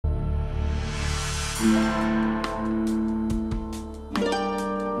Welcome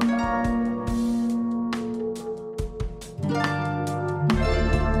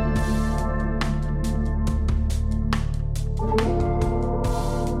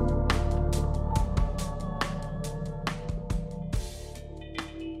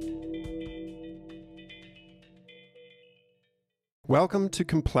to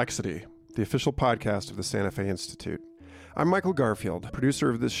Complexity, the official podcast of the Santa Fe Institute. I'm Michael Garfield, producer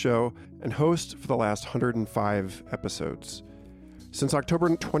of this show and host for the last 105 episodes. Since October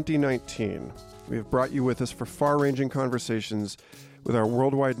 2019, we have brought you with us for far-ranging conversations with our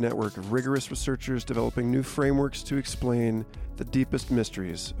worldwide network of rigorous researchers developing new frameworks to explain the deepest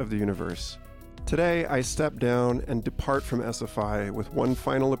mysteries of the universe. Today, I step down and depart from SFI with one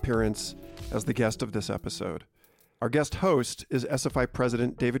final appearance as the guest of this episode. Our guest host is SFI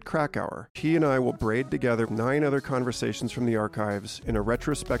President David Krakauer. He and I will braid together 9 other conversations from the archives in a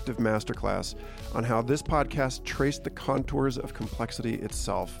retrospective masterclass on how this podcast traced the contours of complexity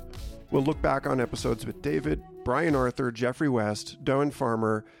itself. We'll look back on episodes with David, Brian Arthur, Jeffrey West, Doan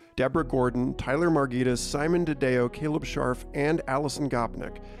Farmer, Deborah Gordon, Tyler Marghitas, Simon DeDeo, Caleb Scharf, and Allison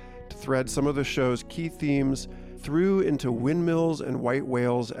Gopnik to thread some of the show's key themes through into windmills and white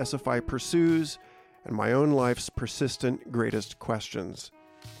whales SFI pursues, and my own life's persistent greatest questions.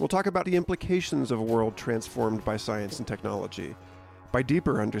 We'll talk about the implications of a world transformed by science and technology, by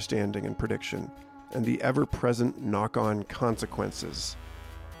deeper understanding and prediction, and the ever-present knock-on consequences.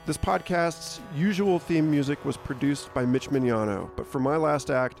 This podcast's usual theme music was produced by Mitch Mignano, but for my last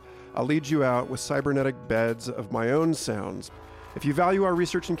act, I'll lead you out with cybernetic beds of my own sounds. If you value our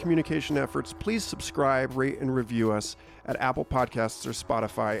research and communication efforts, please subscribe, rate, and review us at Apple Podcasts or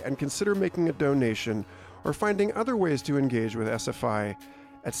Spotify, and consider making a donation or finding other ways to engage with SFI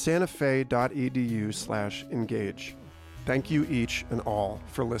at santafe.edu/engage. Thank you each and all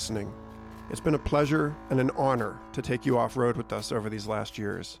for listening. It's been a pleasure and an honor to take you off-road with us over these last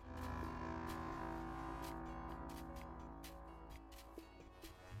years.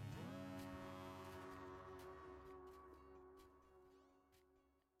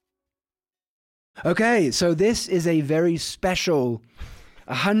 Okay, so this is a very special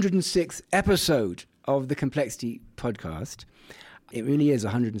 106th episode of the Complexity podcast. It really is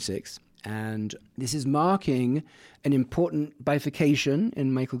 106, and this is marking an important bifurcation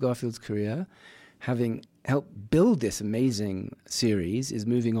in Michael Garfield's career. Having helped build this amazing series, is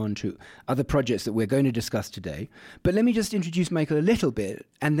moving on to other projects that we're going to discuss today. But let me just introduce Michael a little bit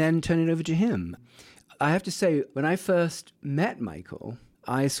and then turn it over to him. I have to say, when I first met Michael,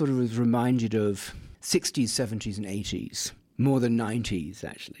 I sort of was reminded of 60s, 70s, and 80s, more than 90s,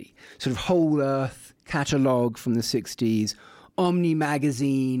 actually. Sort of Whole Earth catalogue from the 60s, Omni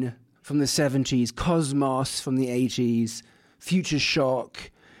magazine from the 70s, Cosmos from the 80s, Future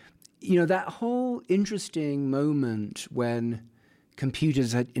Shock. You know, that whole interesting moment when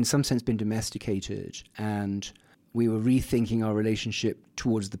computers had, in some sense, been domesticated and we were rethinking our relationship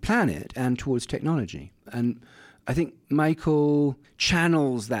towards the planet and towards technology. And I think Michael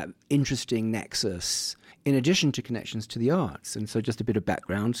channels that interesting nexus in addition to connections to the arts. And so just a bit of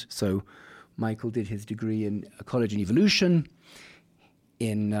background. So Michael did his degree in ecology and evolution.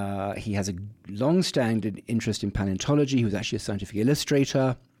 He has a long-standing interest in paleontology. He was actually a scientific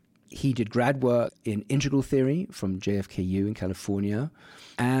illustrator. He did grad work in integral theory from JFKU in California.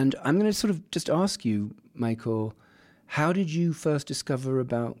 And I'm going to sort of just ask you, Michael, how did you first discover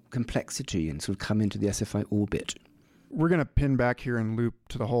about complexity and sort of come into the SFI orbit? We're going to pin back here and loop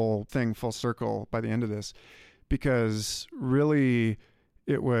to the whole thing full circle by the end of this, because really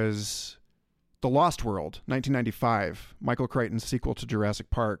it was The Lost World, 1995, Michael Crichton's sequel to Jurassic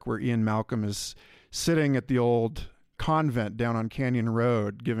Park, where Ian Malcolm is sitting at the old convent down on Canyon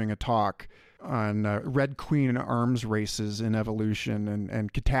Road giving a talk on Red Queen arms races in evolution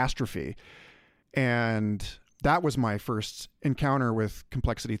and catastrophe. And that was my first encounter with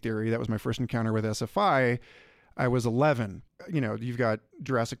complexity theory. That was my first encounter with SFI. I was 11. You know, you've got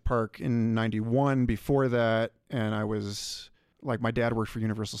Jurassic Park in 91 before that, and I was, like, my dad worked for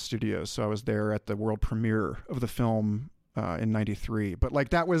Universal Studios, so I was there at the world premiere of the film in 93. But, like,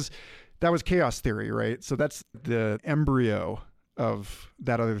 that was chaos theory, right? So that's the embryo of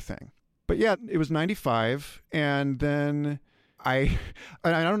that other thing. But yeah, it was 95, and then I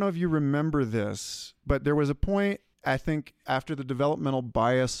don't know if you remember this, but there was a point, I think, after the developmental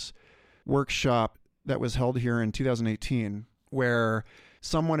bias workshop that was held here in 2018, where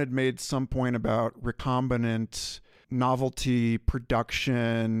someone had made some point about recombinant novelty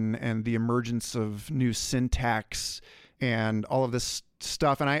production and the emergence of new syntax and all of this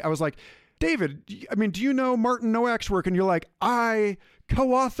stuff. And I was like, David, I mean, do you know Martin Nowak's work? And you're like, I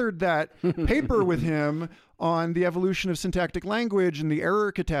co-authored that paper with him on the evolution of syntactic language and the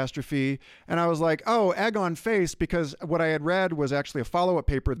error catastrophe. And I was like, oh, egg on face, because what I had read was actually a follow-up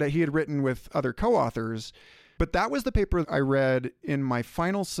paper that he had written with other co-authors. But that was the paper I read in my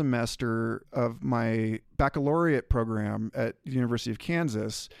final semester of my baccalaureate program at the University of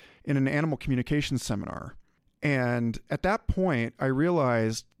Kansas in an animal communications seminar. And at that point, I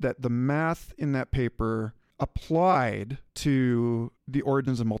realized that the math in that paper applied to the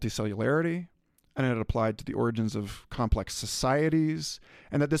origins of multicellularity, and it applied to the origins of complex societies,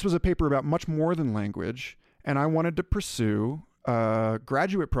 and that this was a paper about much more than language. And I wanted to pursue a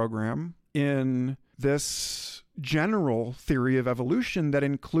graduate program in this general theory of evolution that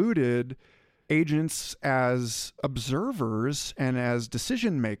included agents as observers and as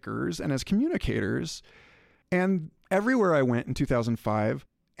decision makers and as communicators. And everywhere I went in 2005,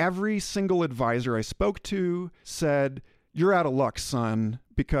 every single advisor I spoke to said, "You're out of luck, son,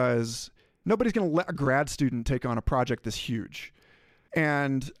 because nobody's going to let a grad student take on a project this huge."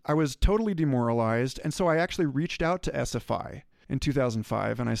 And I was totally demoralized. And so I actually reached out to SFI in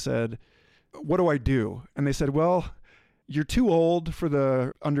 2005 and I said, "What do I do?" And they said, "Well, you're too old for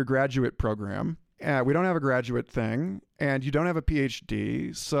the undergraduate program. We don't have a graduate thing, and you don't have a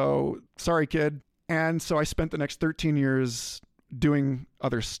PhD. So sorry, kid." And so I spent the next 13 years doing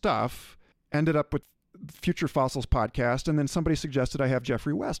other stuff, ended up with Future Fossils podcast, and then somebody suggested I have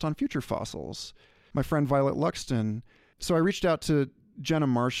Jeffrey West on Future Fossils, my friend Violet Luxton. So I reached out to Jenna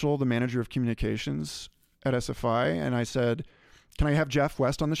Marshall, the manager of communications at SFI, and I said, "Can I have Jeff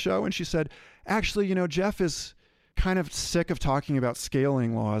West on the show?" And she said, "Actually, Jeff is kind of sick of talking about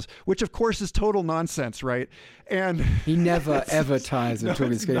scaling laws," which of course is total nonsense, right? And he never ever tires of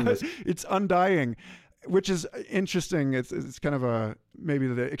talking scaling laws. It's undying, which is interesting. It's kind of maybe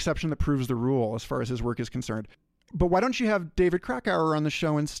the exception that proves the rule as far as his work is concerned. But why don't you have David Krakauer on the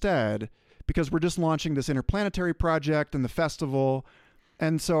show instead? Because we're just launching this interplanetary project and the festival.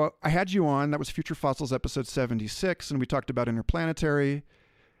 And so I had you on. That was Future Fossils episode 76, and we talked about interplanetary.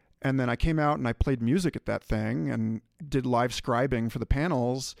 And then I came out and I played music at that thing and did live scribing for the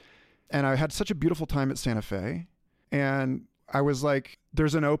panels. And I had such a beautiful time at Santa Fe. And I was like,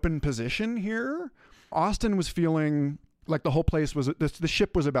 there's an open position here. Austin was feeling like the whole place was, the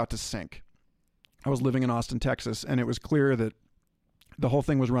ship was about to sink. I was living in Austin, Texas, and it was clear that the whole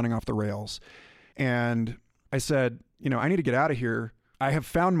thing was running off the rails. And I said, I need to get out of here. I have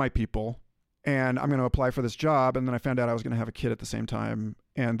found my people and I'm going to apply for this job. And then I found out I was going to have a kid at the same time.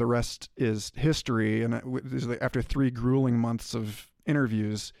 And the rest is history. And after 3 grueling months of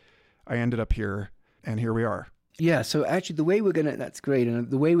interviews, I ended up here, and here we are. Yeah, so actually the way that's great. And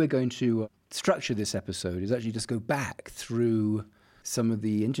the way we're going to structure this episode is actually just go back through some of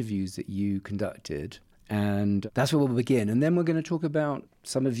the interviews that you conducted. And that's where we'll begin. And then we're going to talk about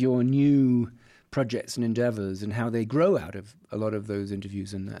some of your new projects and endeavors and how they grow out of a lot of those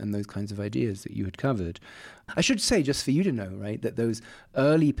interviews and those kinds of ideas that you had covered. I should say, just for you to know, right, that those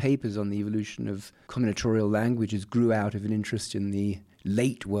early papers on the evolution of combinatorial languages grew out of an interest in the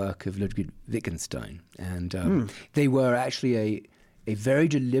late work of Ludwig Wittgenstein. And they were actually a very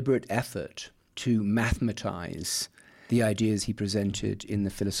deliberate effort to mathematize the ideas he presented in the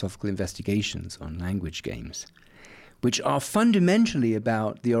philosophical investigations on language games, which are fundamentally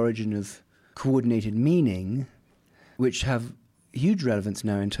about the origin of coordinated meaning, which have huge relevance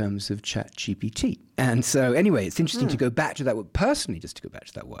now in terms of ChatGPT. And so anyway, it's interesting to go back to that work, personally, just to go back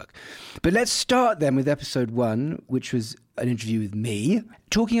to that work. But let's start then with episode 1, which was an interview with me,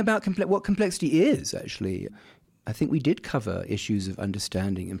 talking about what complexity is, actually. I think we did cover issues of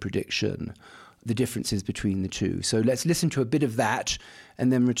understanding and prediction, the differences between the two. So let's listen to a bit of that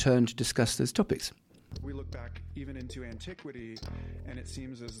and then return to discuss those topics. We look back even into antiquity, and it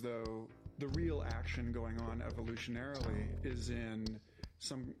seems as though the real action going on evolutionarily is in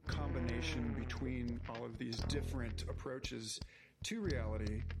some combination between all of these different approaches to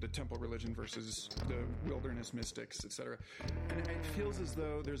reality, the temple religion versus the wilderness mystics, etc. And it feels as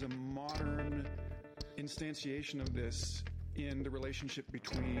though there's a modern instantiation of this in the relationship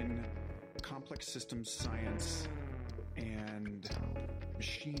between complex systems science and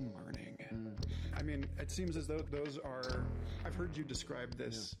machine learning. I mean, it seems as though those are, I've heard you describe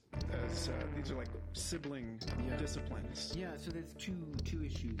this as, these are like sibling disciplines. Yeah, so there's two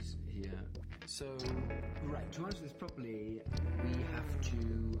issues here. So, right, to answer this properly, we have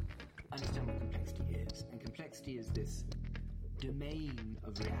to understand what complexity is. And complexity is this domain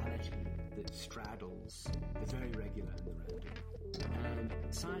of reality that straddles the very regular and the random. And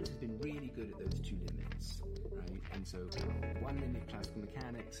science has been really good at those two limits, right? And so one limit, classical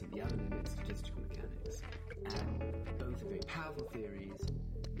mechanics, and the other limit, statistical mechanics. And both are very powerful theories,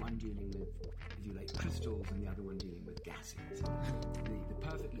 one dealing with, if you like, crystals, and the other one dealing with gases. The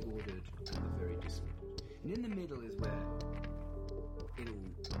perfectly ordered and the very disordered. And in the middle is where it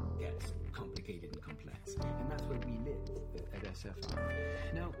all gets complicated and complex. And that's where we live at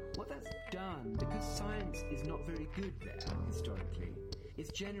SFI. Now, what that's done, because science is not very good there historically,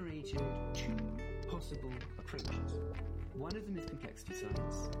 it's generated two possible approaches. One of them is complexity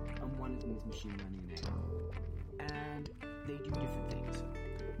science, and one of them is machine learning and AI. And they do different things.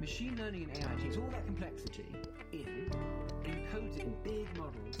 Machine learning and AI takes all that complexity encodes it in big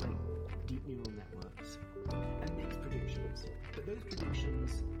models like deep neural networks, and makes predictions. But those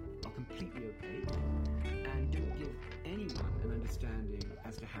predictions are completely opaque and don't give anyone an understanding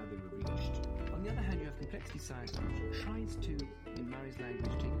as to how they were reached. On the other hand, you have complexity science, which tries to, in Murray's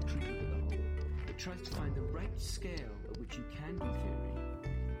language, take a true look at the whole. It tries to find the right scale at which you can do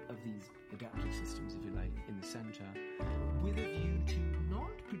theory of these adaptive systems, if you like, in the center, with a view to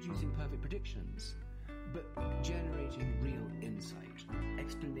not producing perfect predictions, but generating real insight,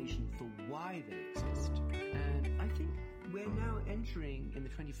 explanation for why they exist. And I think we're now entering, in the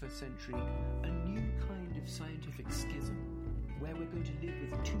 21st century, a new kind of scientific schism, where we're going to live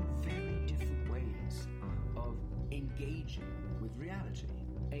with two very different ways of engaging with reality.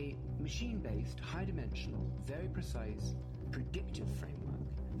 A machine-based, high-dimensional, very precise, predictive framework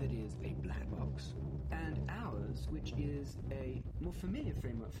that is a black box, and ours, which is a more familiar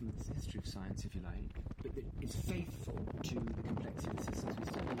framework from the history of science, if you like, but that is faithful to the complexity of the systems we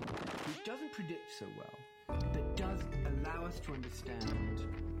study, which doesn't predict so well, but does allow us to understand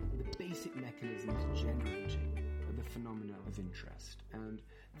the basic mechanisms generating the phenomena of interest. And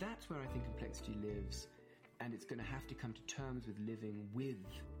that's where I think complexity lives, and it's going to have to come to terms with living with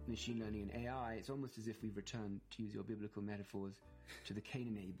machine learning and AI. It's almost as if we've returned, to use your biblical metaphors, to the Cain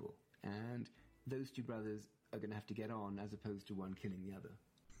and Abel. And those two brothers are going to have to get on, as opposed to one killing the other.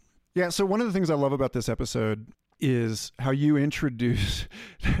 Yeah, so one of the things I love about this episode is how you introduce,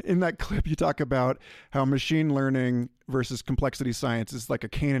 in that clip, you talk about how machine learning versus complexity science is like a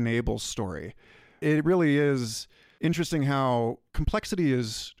Cain and Abel story. It really is interesting how complexity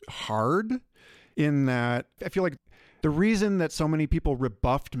is hard, in that I feel like the reason that so many people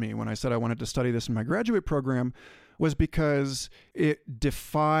rebuffed me when I said I wanted to study this in my graduate program was because it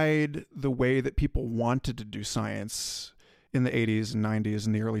defied the way that people wanted to do science in the 80s and 90s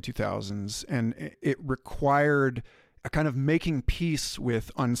and the early 2000s. And it required a kind of making peace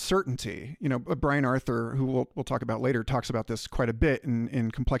with uncertainty. You know, Brian Arthur, who we'll talk about later, talks about this quite a bit in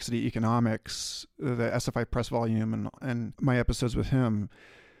Complexity Economics, the SFI Press volume, and my episodes with him,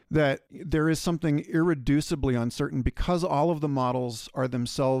 that there is something irreducibly uncertain because all of the models are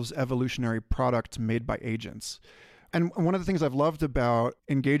themselves evolutionary products made by agents. And one of the things I've loved about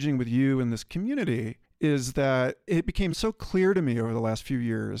engaging with you in this community is that it became so clear to me over the last few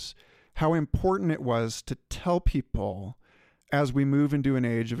years how important it was to tell people, as we move into an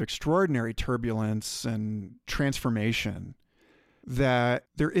age of extraordinary turbulence and transformation, that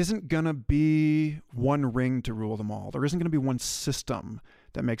there isn't going to be one ring to rule them all. There isn't going to be one system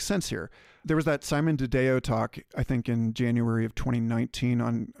that makes sense here. There was that Simon DeDeo talk, I think in January of 2019,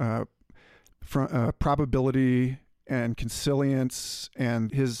 on probability and consilience,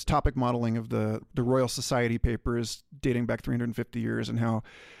 and his topic modeling of the Royal Society papers dating back 350 years, and how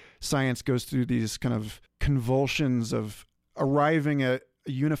science goes through these kind of convulsions of arriving at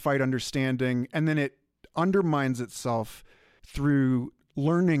a unified understanding, and then it undermines itself through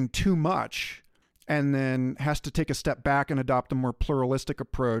learning too much, and then has to take a step back and adopt a more pluralistic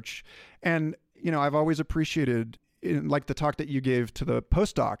approach. And, you know, I've always appreciated, like the talk that you gave to the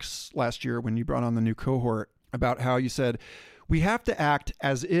postdocs last year when you brought on the new cohort, about how you said, we have to act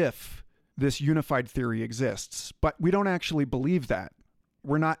as if this unified theory exists, but we don't actually believe that.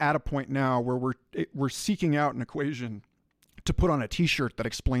 We're not at a point now where we're seeking out an equation to put on a t-shirt that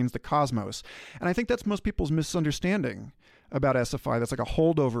explains the cosmos. And I think that's most people's misunderstanding about SFI. That's like a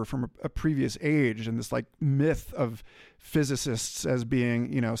holdover from a previous age, and this like myth of physicists as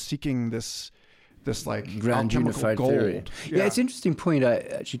being, you know, seeking this like grand unified gold theory. Yeah, it's an interesting point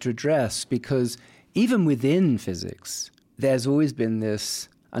actually to address, because even within physics, there's always been this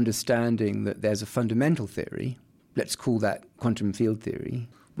understanding that there's a fundamental theory, let's call that quantum field theory,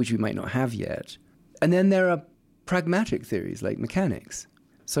 which we might not have yet. And then there are pragmatic theories like mechanics.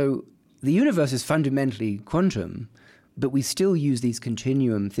 So the universe is fundamentally quantum, but we still use these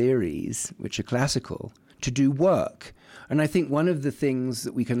continuum theories, which are classical, to do work. And I think one of the things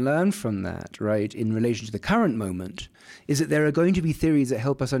that we can learn from that, right, in relation to the current moment, is that there are going to be theories that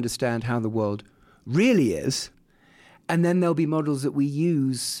help us understand how the world really is, and then there'll be models that we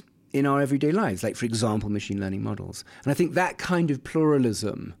use in our everyday lives, like, for example, machine learning models. And I think that kind of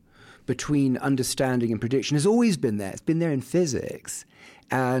pluralism between understanding and prediction has always been there. It's been there in physics,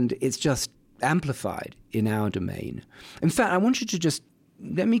 and it's just amplified in our domain. In fact, I want you to just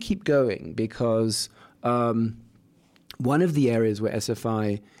let me keep going, because one of the areas where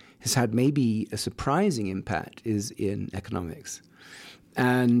SFI has had maybe a surprising impact is in economics.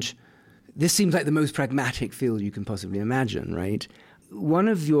 And this seems like the most pragmatic field you can possibly imagine, right? One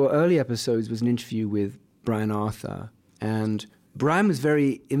of your early episodes was an interview with Brian Arthur, and Brian was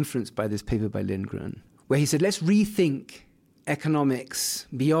very influenced by this paper by Lindgren, where he said, let's rethink economics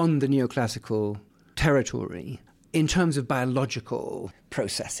beyond the neoclassical territory in terms of biological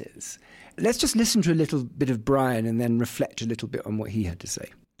processes. Let's just listen to a little bit of Brian and then reflect a little bit on what he had to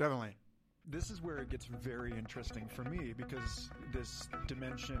say. Definitely. This is where it gets very interesting for me, because this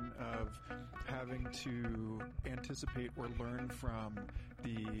dimension of having to anticipate or learn from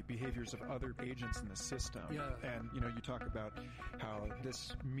the behaviors of other agents in the system. Yeah. And, you talk about how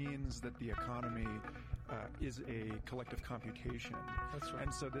this means that the economy is a collective computation. That's right.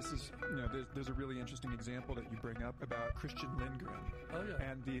 And so this is, there's a really interesting example that you bring up about Christian Lindgren. Oh, yeah.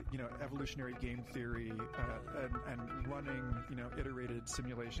 And the, evolutionary game theory and running, iterated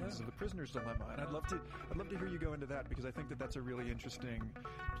simulations of the prisoner's dilemma. And I'd love to hear you go into that, because I think that that's a really interesting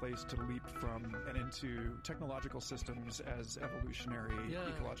place to leap from and into technological systems as evolutionary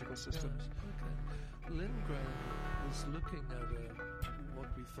ecological systems. Okay. Lindgren was looking at what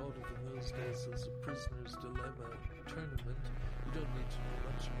we thought of in those days as a prisoner's dilemma tournament. You don't need to know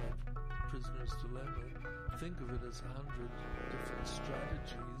much about prisoner's dilemma. Think of it as 100 different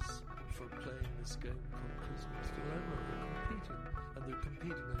strategies for playing this game called prisoner's dilemma. They're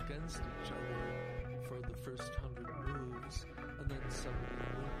competing against each other for the first 100 moves, and then somebody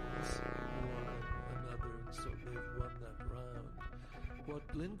wins more than another, and so they've won that round. What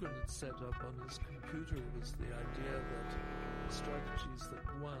Lindgren had set up on his computer was the idea that strategies that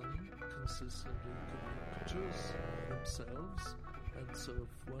won consistently could reproduce themselves, and so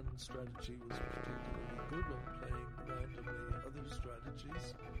if one strategy was particularly good on playing randomly other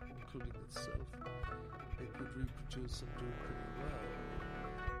strategies, including itself, it would reproduce and do pretty well.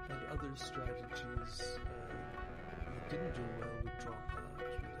 And other strategies that didn't do well would drop out.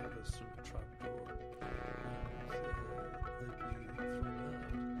 We'd have a sort of trapdoor, and they'd be thrown out.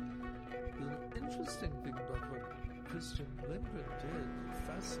 The interesting thing about what Christian Lindgren did that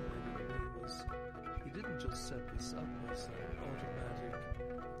fascinated me was he didn't just set this up as an automatic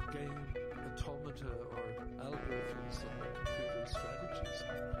game automata or algorithms on the computer strategies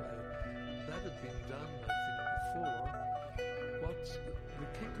could play. That had been done, I think, before. What the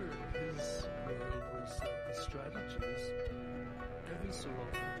kicker in his world was that the strategies every so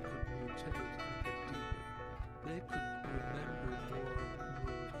often could mutate and get deeper. They could remember more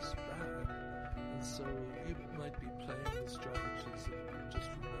moves back, and so you might be playing the strategies and just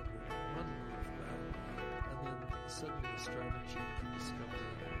remember one move back, and then suddenly a strategy could discover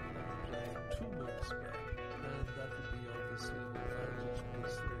I'm playing two moves back, and that would be obviously an advantage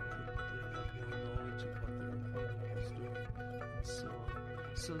because they have more knowledge of what their opponent was doing, and so on.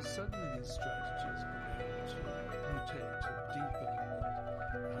 So suddenly these strategies began to mutate and deepen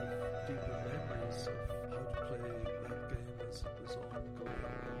and have deeper memories of how to play that game as it was ongoing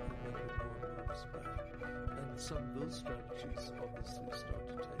and remember more moves back. And some of those strategies obviously start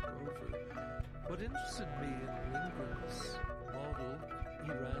to take over. What interested me in Lindgren's model, he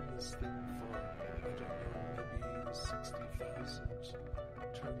ran this thing for, I don't know, maybe 60,000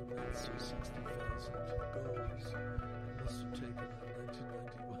 tournaments or 60,000 goals. It must have taken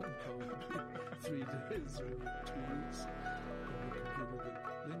 1991 probably 3 days or 2 weeks on the computer. But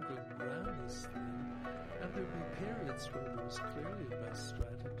Lindgren ran this thing, and there'd be periods where there was clearly a best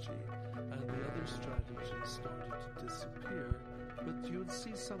strategy, and the other strategies started to disappear. But you would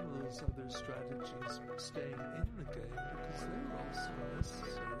see some of those other strategies staying in the game because they were also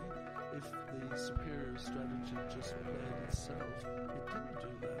necessary. If the superior strategy just played itself, it didn't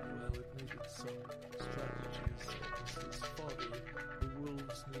do that well. It needed some strategies such as fodder. The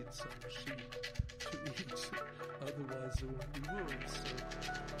wolves need some sheep to eat, otherwise there won't be wolves. So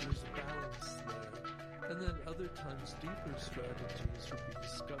there's a balance there. And then other times deeper strategies would be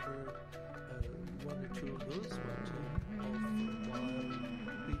discovered. One or two of those went off for a while,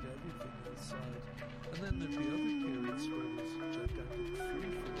 beat everything inside. And then there'd be other periods where there's a gigantic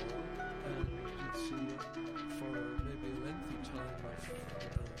free-for-all, and you'd see for maybe a lengthy time of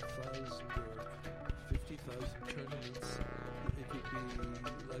 1,000 or 50,000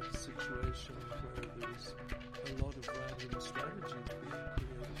 situation where there's a lot of random strategies being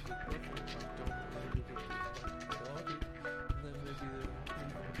created that nothing like dominated or like chaotic, and then maybe an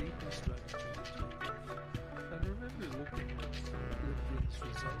even deeper strategy to take over. And I remember looking at Lindgren's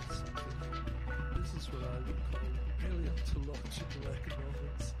results and thinking, this is what I would call paleontological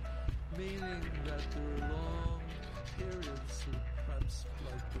economics, meaning that there are long periods, perhaps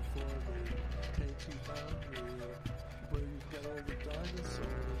like before the K2 boundary, where you get all the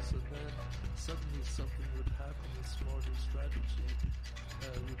dinosaurs, and then suddenly something would happen, a smarter strategy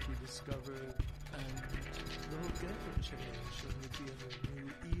would be discovered, and the whole game would change, and we'd be in a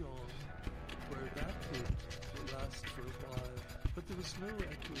new eon where that would last for a while. But there was no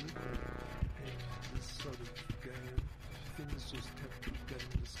equilibrium in this sort of game. Things just kept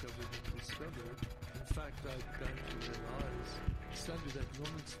getting discovered and discovered. In fact, I began to realize standard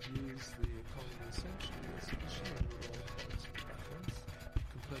economics views the economy essentially as a machine with all parts of balance.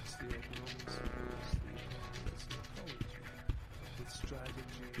 Complexity economics views the economy as an ecology, with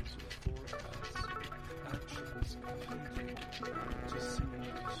strategies or forecasts or actions competing to see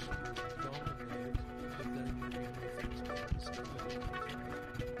which will dominate, but then maybe nothing's being discovered.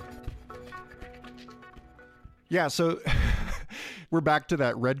 Yeah, so we're back to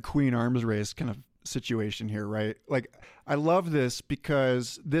that Red Queen arms race kind of situation here, right? Like, I love this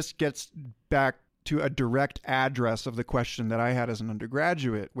because this gets back to a direct address of the question that I had as an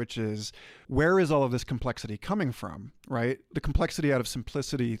undergraduate, which is, where is all of this complexity coming from, right? The complexity out of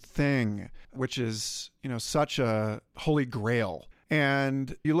simplicity thing, which is, such a holy grail.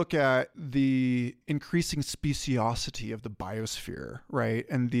 And you look at the increasing speciosity of the biosphere, right?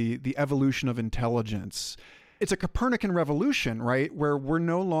 And the evolution of intelligence. It's a Copernican revolution, right? Where we're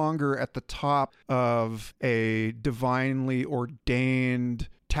no longer at the top of a divinely ordained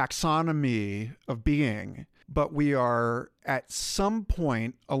taxonomy of being, but we are at some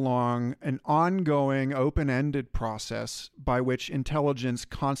point along an ongoing open-ended process by which intelligence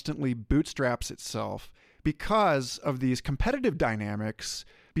constantly bootstraps itself because of these competitive dynamics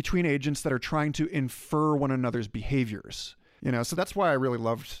between agents that are trying to infer one another's behaviors. So that's why I really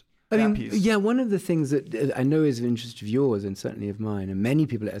loved piece. Yeah, one of the things that I know is of interest of yours and certainly of mine and many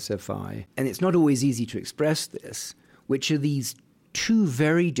people at SFI, and it's not always easy to express this, which are these two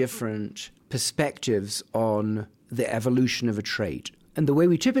very different perspectives on the evolution of a trait. And the way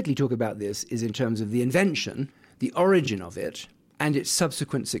we typically talk about this is in terms of the invention, the origin of it, and its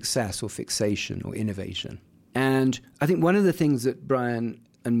subsequent success or fixation or innovation. And I think one of the things that Brian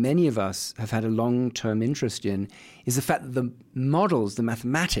and many of us have had a long-term interest in is the fact that the models, the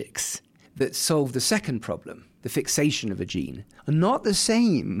mathematics that solve the second problem, the fixation of a gene, are not the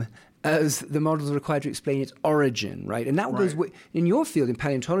same as the models required to explain its origin, right? And that goes in your field, in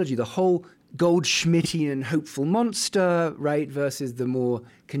paleontology, the whole Goldschmidtian hopeful monster, right, versus the more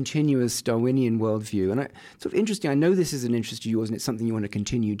continuous Darwinian worldview. And it's sort of interesting. I know this is an interest of yours and it's something you want to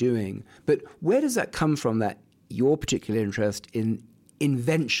continue doing. But where does that come from, that your particular interest in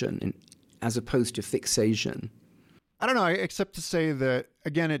invention as opposed to fixation? I don't know, except to say that,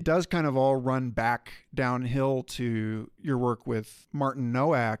 again, it does kind of all run back downhill to your work with Martin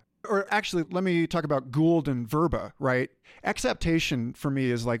Nowak. Or actually, let me talk about Gould and Verba, right? Acceptation for me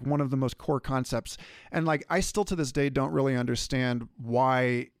is like one of the most core concepts. And like, I still to this day don't really understand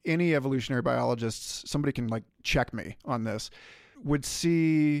why any evolutionary biologists, somebody can like check me on this, would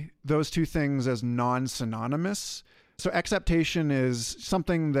see those two things as non-synonymous. So acceptation is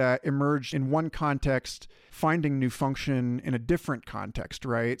something that emerged in one context, finding new function in a different context,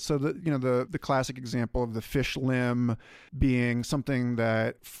 right? So the classic example of the fish limb being something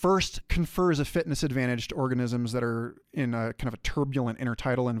that first confers a fitness advantage to organisms that are in a kind of a turbulent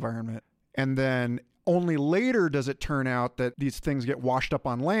intertidal environment. And then only later does it turn out that these things get washed up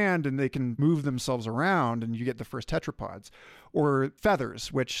on land and they can move themselves around and you get the first tetrapods. Or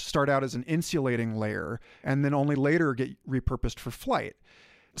feathers, which start out as an insulating layer and then only later get repurposed for flight.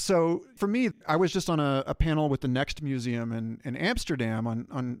 So for me, I was just on a panel with the Next Museum in Amsterdam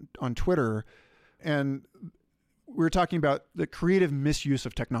on Twitter, and we were talking about the creative misuse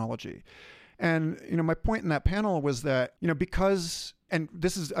of technology. And, my point in that panel was that, because, and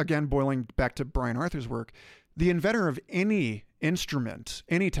this is again boiling back to Brian Arthur's work, the inventor of any instrument,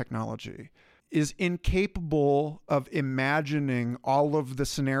 any technology, is incapable of imagining all of the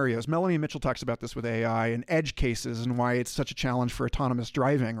scenarios. Melanie Mitchell talks about this with AI and edge cases and why it's such a challenge for autonomous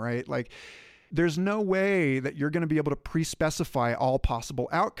driving, right? Like, there's no way that you're going to be able to pre-specify all possible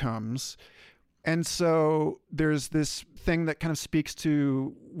outcomes. And so there's this thing that kind of speaks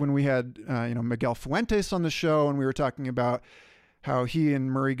to when we had, Miguel Fuentes on the show, and we were talking about how he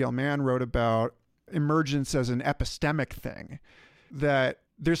and Murray Gell-Mann wrote about emergence as an epistemic thing, that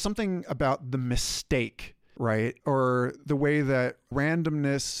there's something about the mistake, right? Or the way that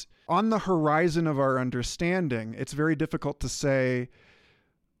randomness on the horizon of our understanding, it's very difficult to say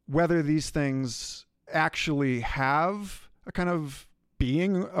whether these things actually have a kind of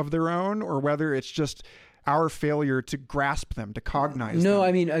being of their own or whether it's just our failure to grasp them, to cognize them. No,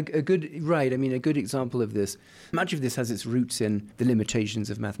 I mean, a good example of this, much of this has its roots in the limitations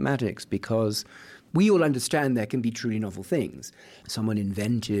of mathematics because we all understand there can be truly novel things. Someone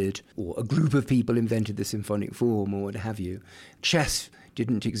invented, or a group of people invented the symphonic form or what have you. Chess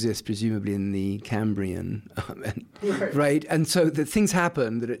didn't exist, presumably, in the Cambrian, right? And so the things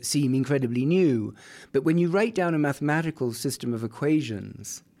happen that seem incredibly new. But when you write down a mathematical system of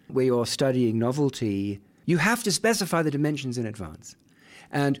equations where you're studying novelty, you have to specify the dimensions in advance.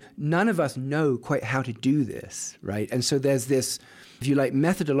 And none of us know quite how to do this, right? And so there's this, if you like,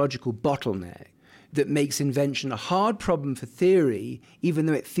 methodological bottleneck that makes invention a hard problem for theory, even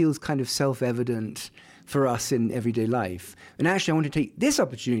though it feels kind of self-evident for us in everyday life. And actually, I want to take this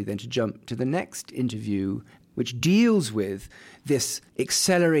opportunity then to jump to the next interview, which deals with this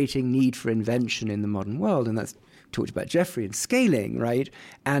accelerating need for invention in the modern world. And that's talked about Jeffrey and scaling, right?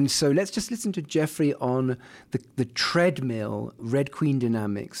 And so let's just listen to Jeffrey on the treadmill, Red Queen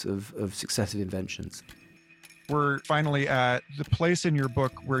dynamics of successive inventions. We're finally at the place in your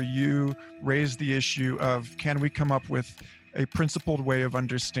book where you raise the issue of, can we come up with a principled way of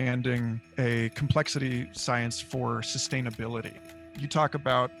understanding a complexity science for sustainability? You talk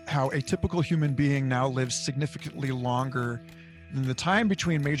about how a typical human being now lives significantly longer than the time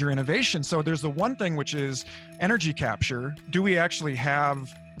between major innovations. So there's the one thing, which is energy capture. Do we actually have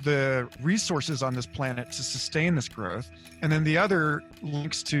the resources on this planet to sustain this growth? And then the other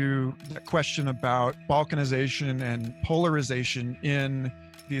links to the question about balkanization and polarization in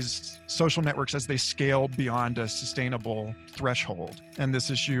these social networks as they scale beyond a sustainable threshold. And this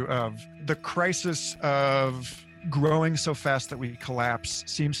issue of the crisis of growing so fast that we collapse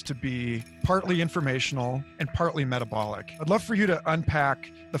seems to be partly informational and partly metabolic. I'd love for you to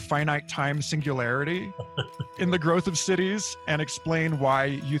unpack the finite time singularity in the growth of cities and explain why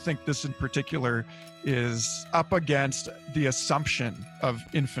you think this in particular is up against the assumption of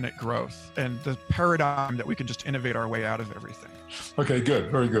infinite growth and the paradigm that we can just innovate our way out of everything. Okay, good.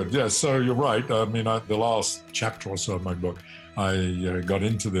 Very good. Yeah, so you're right. I mean, the last chapter or so of my book, I got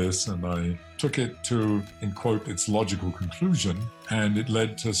into this and I took it to, in quote, its logical conclusion, and it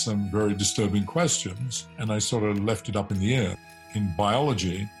led to some very disturbing questions, and I sort of left it up in the air. In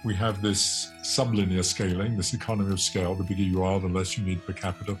biology, we have this sublinear scaling, this economy of scale. The bigger you are, the less you need per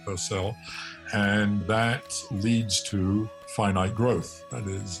capita per cell, and that leads to finite growth. That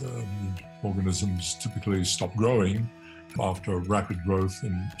is, organisms typically stop growing after rapid growth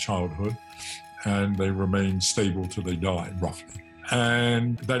in childhood, and they remain stable till they die, roughly.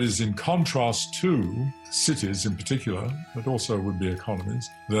 And that is in contrast to cities in particular, but also would be economies,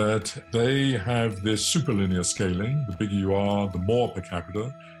 that they have this superlinear scaling. The bigger you are, the more per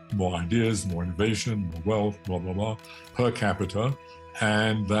capita, the more ideas, the more innovation, more wealth, blah, blah, blah, per capita.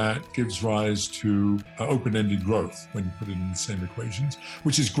 And that gives rise to open-ended growth when you put it in the same equations,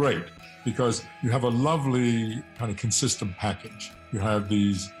 which is great because you have a lovely kind of consistent package. You have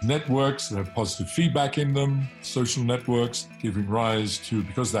these networks that have positive feedback in them, social networks giving rise to,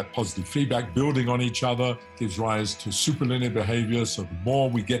 because that positive feedback building on each other gives rise to superlinear behavior. So the more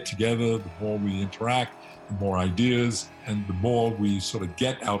we get together, the more we interact, the more ideas, and the more we sort of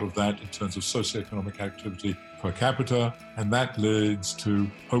get out of that in terms of socioeconomic activity per capita, and that leads to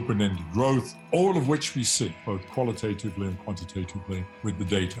open-ended growth, all of which we see both qualitatively and quantitatively with the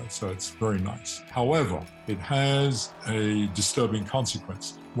data. So it's very nice. However, it has a disturbing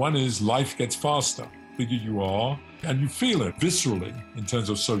consequence. One is life gets faster. The bigger you are, and you feel it viscerally in terms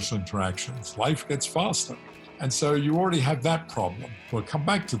of social interactions. Life gets faster. And so you already have that problem. We'll come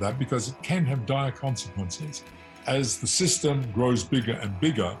back to that because it can have dire consequences. As the system grows bigger and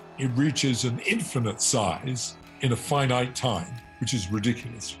bigger, it reaches an infinite size in a finite time, which is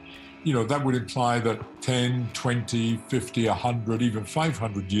ridiculous. You know, that would imply that 10, 20, 50, 100, even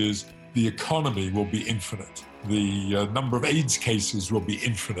 500 years, the economy will be infinite. The number of AIDS cases will be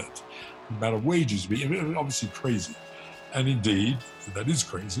infinite. The amount of wages will be obviously crazy. And indeed, that is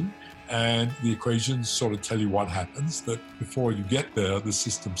crazy. And the equations sort of tell you what happens, that before you get there, the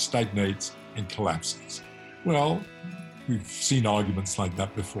system stagnates and collapses. Well, we've seen arguments like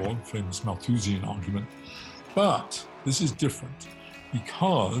that before, the famous Malthusian argument. But this is different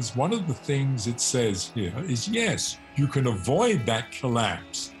because one of the things it says here is, yes, you can avoid that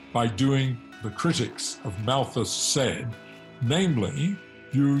collapse by doing the critics of Malthus said, namely,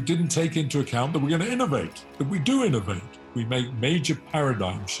 you didn't take into account that we're going to innovate, that we do innovate. we make major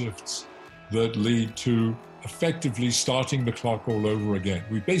paradigm shifts that lead to effectively starting the clock all over again.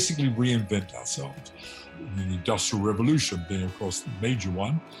 We basically reinvent ourselves. The Industrial Revolution being, of course, the major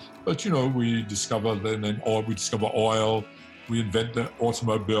one. But, we discover oil, we invent the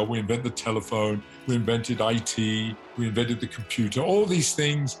automobile, we invent the telephone, we invented IT, we invented the computer. All these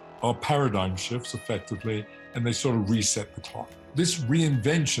things are paradigm shifts, effectively, and they sort of reset the clock. This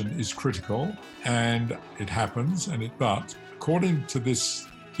reinvention is critical, and it happens, but according to this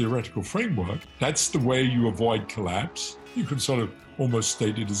theoretical framework, that's the way you avoid collapse. You can sort of almost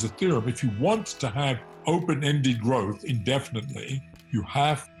state it as a theorem. If you want to have open-ended growth indefinitely, you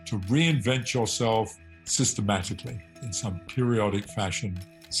have to reinvent yourself systematically in some periodic fashion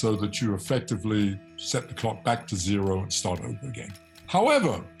so that you effectively set the clock back to zero and start over again.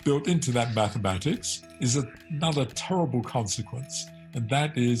 However, built into that mathematics is another terrible consequence. And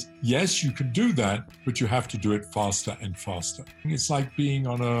that is, yes, you can do that, but you have to do it faster and faster. It's like being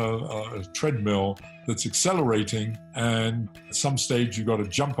on a treadmill that's accelerating, and at some stage you've got to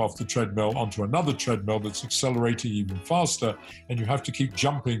jump off the treadmill onto another treadmill that's accelerating even faster, and you have to keep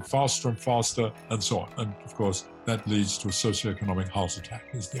jumping faster and faster and so on. And of course, that leads to a socioeconomic heart attack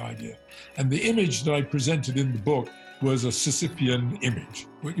is the idea. And the image that I presented in the book was a Sisyphean image.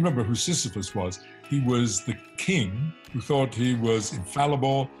 You remember who Sisyphus was? He was the king who thought he was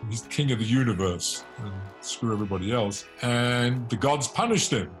infallible. He's the king of the universe and screw everybody else. And the gods punished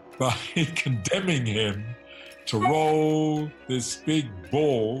him by condemning him to roll this big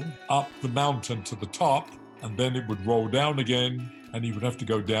ball up the mountain to the top, and then it would roll down again, and he would have to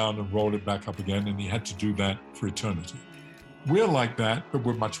go down and roll it back up again, and he had to do that for eternity. We're like that, but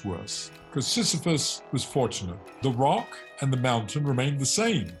we're much worse. Because Sisyphus was fortunate. The rock and the mountain remained the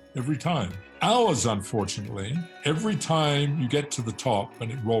same every time. Ours, unfortunately, every time you get to the top and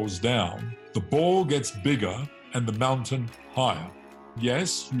it rolls down, the ball gets bigger and the mountain higher.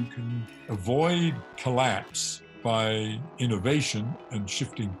 Yes, you can avoid collapse by innovation and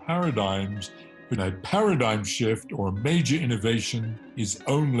shifting paradigms, but a paradigm shift or a major innovation is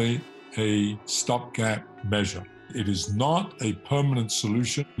only a stopgap measure. It is not a permanent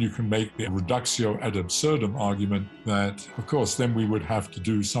solution. You can make the reductio ad absurdum argument that, of course, then we would have to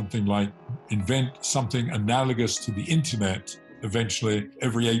do something like invent something analogous to the internet eventually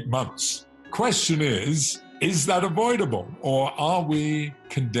every 8 months. Question is that avoidable? Or are we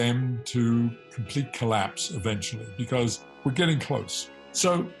condemned to complete collapse eventually? Because we're getting close.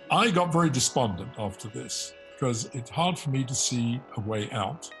 So I got very despondent after this because it's hard for me to see a way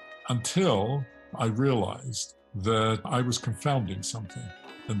out until I realized that I was confounding something.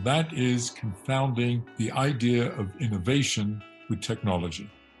 And that is confounding the idea of innovation with technology.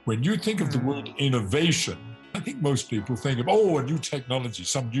 When you think of the word innovation, I think most people think of, a new technology,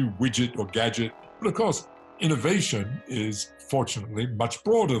 some new widget or gadget. But of course, innovation is fortunately much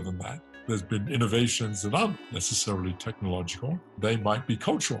broader than that. There's been innovations that aren't necessarily technological. They might be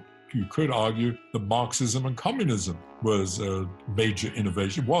cultural. You could argue that Marxism and communism was a major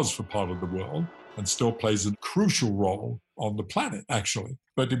innovation, was for part of the world, and still plays a crucial role on the planet, actually.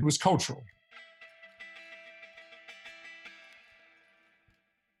 But it was cultural.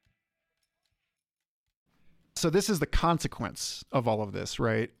 So this is the consequence of all of this,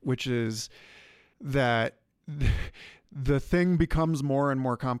 right? Which is that the thing becomes more and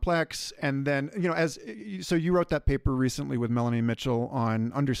more complex. And then, so you wrote that paper recently with Melanie Mitchell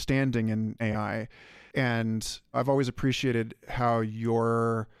on understanding in AI. And I've always appreciated how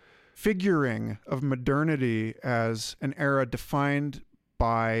your figuring of modernity as an era defined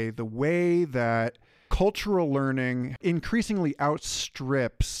by the way that cultural learning increasingly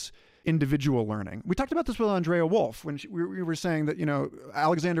outstrips individual learning. We talked about this with Andrea Wolf when we were saying that,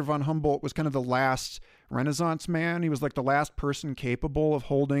 Alexander von Humboldt was kind of the last Renaissance man. He was like the last person capable of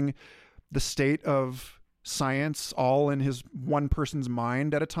holding the state of science all in his one person's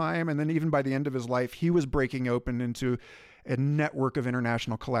mind at a time. And then even by the end of his life, he was breaking open into a network of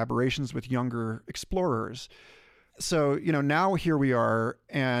international collaborations with younger explorers. So, now here we are,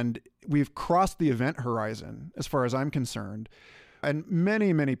 and we've crossed the event horizon as far as I'm concerned. And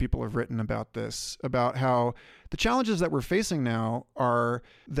many, many people have written about this, about how the challenges that we're facing now are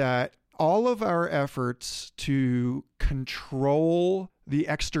that all of our efforts to control the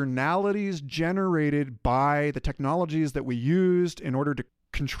externalities generated by the technologies that we used in order to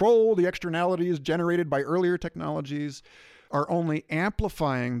control the externalities generated by earlier technologies are only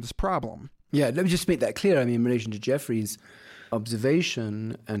amplifying this problem. Yeah, let me just make that clear. I mean, in relation to Jeffrey's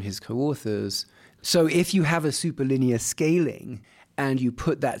observation and his co-authors. So if you have a superlinear scaling and you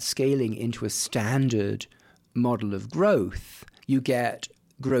put that scaling into a standard model of growth, you get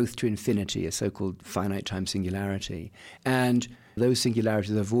growth to infinity, a so-called finite time singularity. And those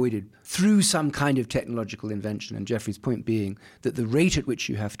singularities are avoided through some kind of technological invention. And Jeffrey's point being that the rate at which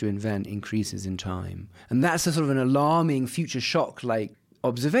you have to invent increases in time. And that's a sort of an alarming future shock-like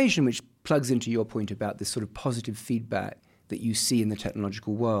observation, which plugs into your point about this sort of positive feedback that you see in the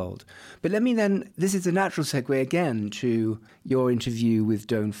technological world. But let me then, this is a natural segue again to your interview with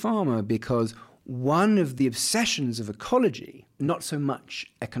Doan Farmer, because one of the obsessions of ecology, not so much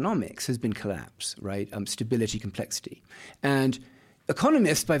economics, has been collapse, right? Stability, complexity. And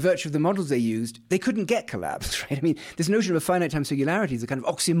economists, by virtue of the models they used, they couldn't get collapse, right? I mean, this notion of a finite time singularity is a kind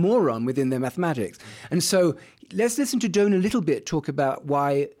of oxymoron within their mathematics. And so let's listen to Doan a little bit talk about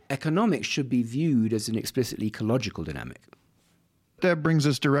why economics should be viewed as an explicitly ecological dynamic. That brings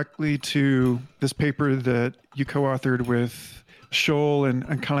us directly to this paper that you co-authored with Scholl and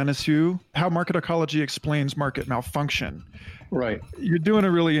Kalanisu, How Market Ecology Explains Market Malfunction. Right. You're doing a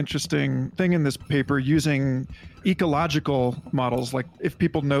really interesting thing in this paper using ecological models. Like if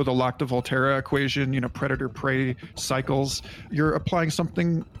people know the Lochte-Volterra equation, predator-prey cycles, you're applying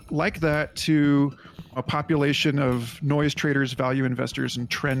something like that to a population of noise traders, value investors, and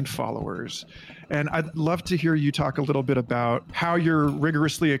trend followers. And I'd love to hear you talk a little bit about how you're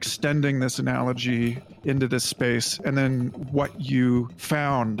rigorously extending this analogy into this space, and then what you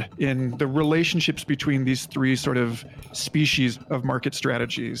found in the relationships between these three sort of species of market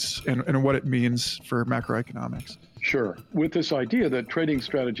strategies and what it means for macroeconomics. Sure. With this idea that trading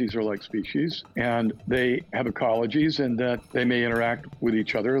strategies are like species and they have ecologies and that they may interact with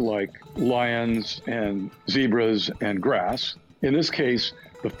each other like lions and zebras and grass. In this case,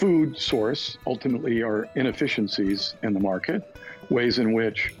 the food source ultimately are inefficiencies in the market, ways in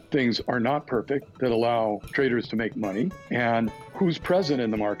which things are not perfect that allow traders to make money, and who's present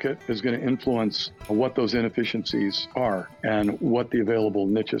in the market is going to influence what those inefficiencies are and what the available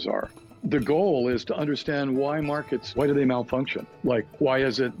niches are. The goal is to understand why do they malfunction? Like, why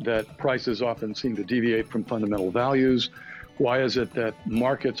is it that prices often seem to deviate from fundamental values? Why is it that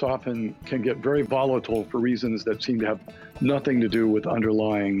markets often can get very volatile for reasons that seem to have nothing to do with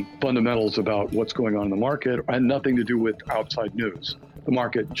underlying fundamentals about what's going on in the market and nothing to do with outside news? The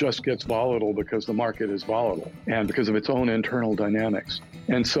market just gets volatile because the market is volatile and because of its own internal dynamics.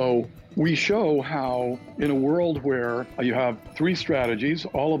 And so we show how in a world where you have three strategies,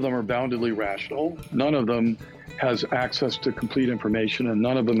 all of them are boundedly rational, none of them has access to complete information, and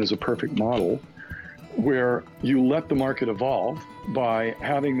none of them is a perfect model, where you let the market evolve by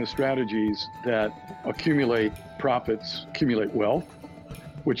having the strategies that accumulate profits, accumulate wealth,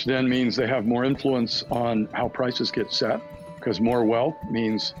 which then means they have more influence on how prices get set, because more wealth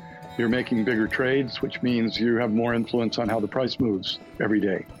means you're making bigger trades, which means you have more influence on how the price moves every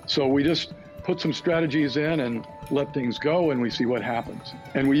day. So we just put some strategies in and let things go, and we see what happens.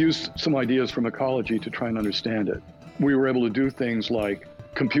 And we used some ideas from ecology to try and understand it. We were able to do things like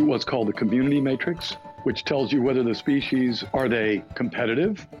compute what's called the community matrix, which tells you whether the species, are they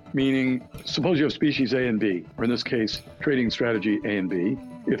competitive? Meaning, suppose you have species A and B, or in this case, trading strategy A and B.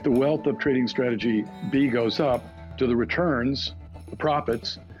 If the wealth of trading strategy B goes up, do the returns, the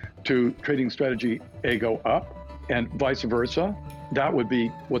profits, to trading strategy A go up, and vice versa? That would be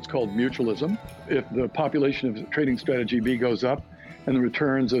what's called mutualism. If the population of trading strategy B goes up and the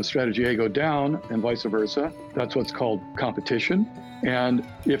returns of strategy A go down and vice versa, that's what's called competition. And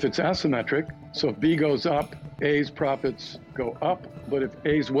if it's asymmetric, so if B goes up, A's profits go up, but if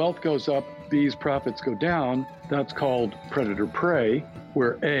A's wealth goes up, B's profits go down, that's called predator-prey,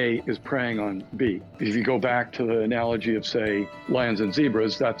 where A is preying on B. If you go back to the analogy of, say, lions and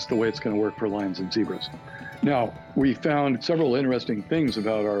zebras, that's the way it's going to work for lions and zebras. Now, we found several interesting things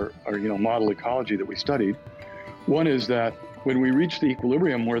about our model ecology that we studied. One is that when we reached the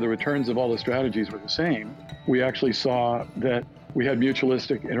equilibrium where the returns of all the strategies were the same, we actually saw that we had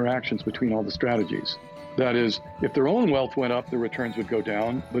mutualistic interactions between all the strategies. That is, if their own wealth went up, the returns would go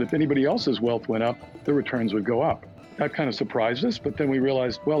down, but if anybody else's wealth went up, the returns would go up. That kind of surprised us, but then we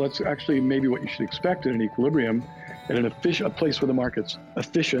realized, well, that's actually maybe what you should expect in an equilibrium, in a place where the market's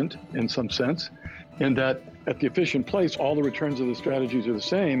efficient in some sense, and that at the efficient place, all the returns of the strategies are the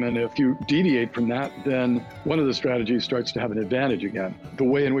same, and if you deviate from that, then one of the strategies starts to have an advantage again. The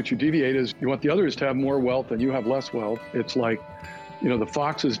way in which you deviate is you want the others to have more wealth and you have less wealth. It's like, the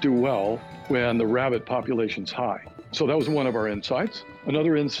foxes do well when the rabbit population's high. So that was one of our insights.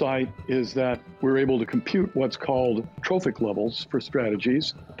 Another insight is that we're able to compute what's called trophic levels for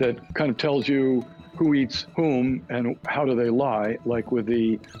strategies that kind of tells you who eats whom and how do they lie, like with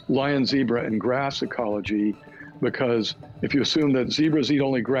the lion, zebra, and grass ecology, because if you assume that zebras eat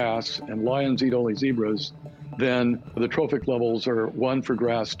only grass and lions eat only zebras, then the trophic levels are 1 for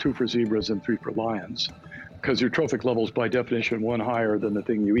grass, 2 for zebras, and 3 for lions, because your trophic level is by definition 1 higher than the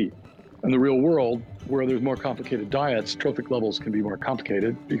thing you eat. In the real world, where there's more complicated diets, trophic levels can be more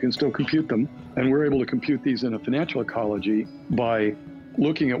complicated. You can still compute them. And we're able to compute these in a financial ecology by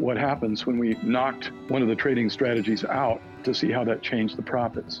looking at what happens when we knocked one of the trading strategies out to see how that changed the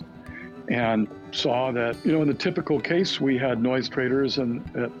profits. And saw that, in the typical case, we had noise traders at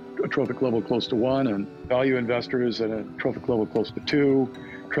a trophic level close to 1, and value investors at a trophic level close to 2,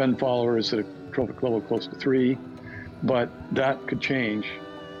 trend followers at a trophic level close to 3. But that could change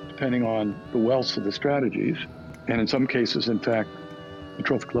depending on the wealth of the strategies. And in some cases, in fact, the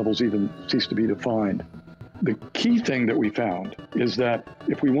trophic levels even cease to be defined. The key thing that we found is that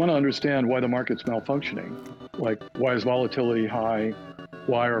if we want to understand why the market's malfunctioning, like why is volatility high,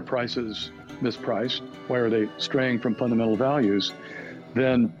 why are prices mispriced, why are they straying from fundamental values,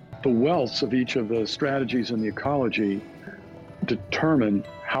 then the wealths of each of the strategies in the ecology determine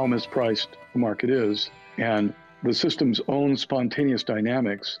how mispriced the market is, and the system's own spontaneous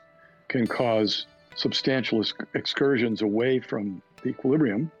dynamics can cause substantial excursions away from the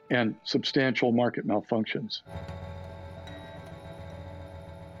equilibrium and substantial market malfunctions.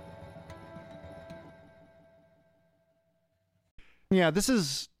 Yeah,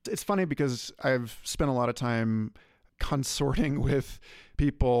 it's funny because I've spent a lot of time consorting with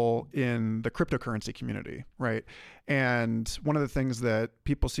people in the cryptocurrency community, right? And one of the things that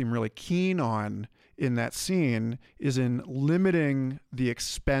people seem really keen on in that scene is in limiting the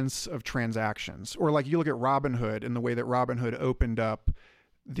expense of transactions. Or like you look at Robinhood and the way that Robinhood opened up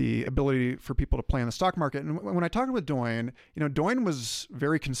the ability for people to play in the stock market. And when I talked with Doyne, Doyne was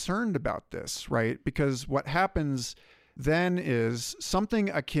very concerned about this, right? Because what happens then is something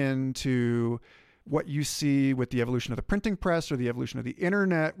akin to what you see with the evolution of the printing press or the evolution of the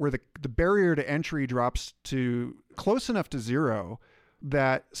internet, where the barrier to entry drops to close enough to zero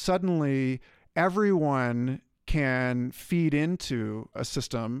that suddenly everyone can feed into a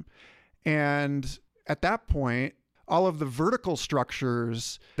system. And at that point, all of the vertical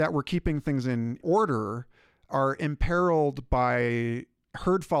structures that were keeping things in order are imperiled by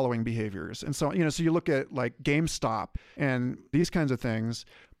herd following behaviors. And so, so you look at like GameStop and these kinds of things,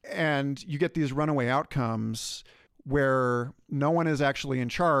 and you get these runaway outcomes where no one is actually in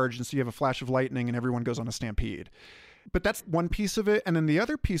charge. And so you have a flash of lightning and everyone goes on a stampede. But that's one piece of it. And then the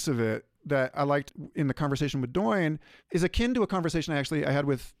other piece of it that I liked in the conversation with Doyne is akin to a conversation I had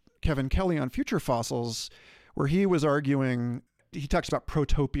with Kevin Kelly on Future Fossils, where he was arguing, he talks about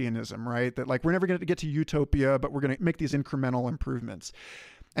protopianism, right? That like, we're never going to get to utopia, but we're going to make these incremental improvements.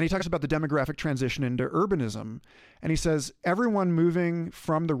 And he talks about the demographic transition into urbanism. And he says, everyone moving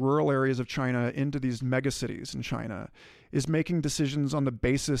from the rural areas of China into these megacities in China is making decisions on the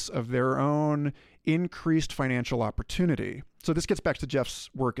basis of their own increased financial opportunity. So this gets back to Jeff's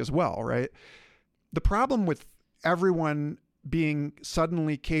work as well, right? The problem with everyone being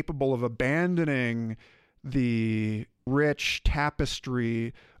suddenly capable of abandoning the rich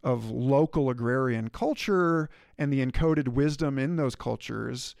tapestry of local agrarian culture and the encoded wisdom in those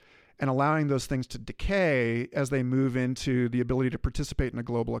cultures and allowing those things to decay as they move into the ability to participate in a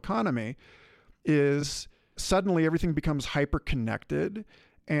global economy is suddenly everything becomes hyper-connected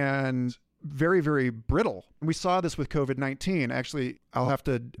and very, very brittle. We saw this with COVID-19. Actually, I'll have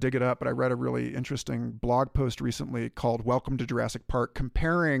to dig it up, but I read a really interesting blog post recently called Welcome to Jurassic Park,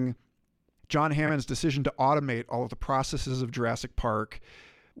 comparing John Hammond's decision to automate all of the processes of Jurassic Park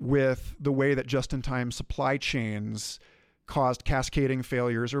with the way that just-in-time supply chains caused cascading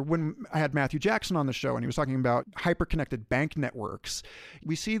failures. Or when I had Matthew Jackson on the show and he was talking about hyper-connected bank networks,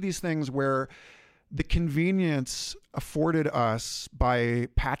 we see these things where the convenience afforded us by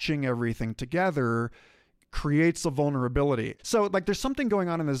patching everything together creates a vulnerability. So like there's something going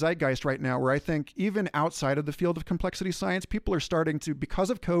on in the zeitgeist right now where I think even outside of the field of complexity science, people are starting to, because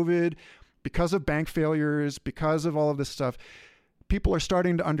of COVID, because of bank failures, because of all of this stuff, people are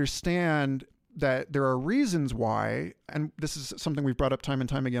starting to understand that there are reasons why, and this is something we've brought up time and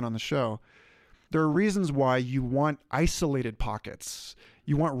time again on the show, there are reasons why you want isolated pockets.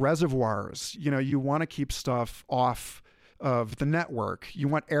 You want reservoirs. You want to keep stuff off of the network. You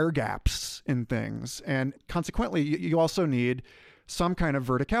want air gaps in things. And consequently, you also need some kind of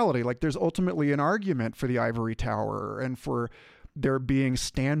verticality. Like there's ultimately an argument for the ivory tower and for there being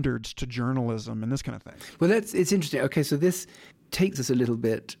standards to journalism and this kind of thing. Well, it's interesting. Okay, so this takes us a little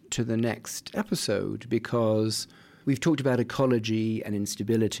bit to the next episode because we've talked about ecology and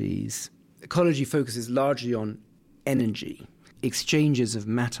instabilities. Ecology focuses largely on energy, exchanges of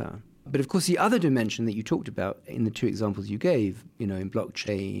matter. But of course, the other dimension that you talked about in the two examples you gave, in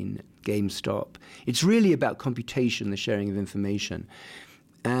blockchain, GameStop, it's really about computation, the sharing of information.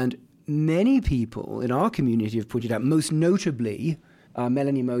 And many people in our community have pointed out, most notably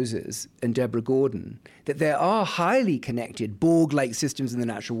Melanie Moses and Deborah Gordon, that there are highly connected Borg-like systems in the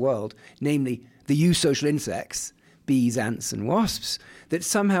natural world, namely the eusocial insects, bees, ants, and wasps, that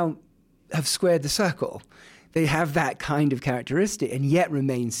somehow have squared the circle. They have that kind of characteristic and yet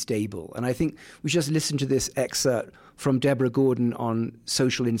remain stable. And I think we should just listen to this excerpt from Deborah Gordon on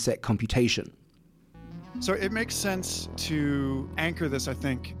social insect computation. So it makes sense to anchor this, I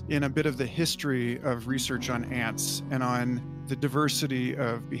think, in a bit of the history of research on ants and on the diversity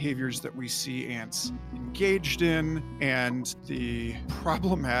of behaviors that we see ants engaged in and the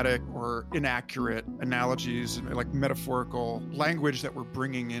problematic or inaccurate analogies, like metaphorical language that we're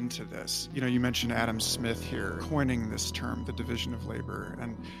bringing into this. You mentioned Adam Smith here coining this term, the division of labor,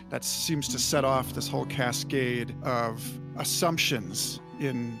 and that seems to set off this whole cascade of assumptions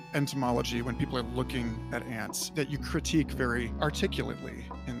in entomology when people are looking at ants that you critique very articulately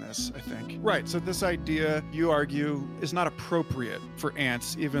in this, I think. Right, so this idea, you argue, is not appropriate for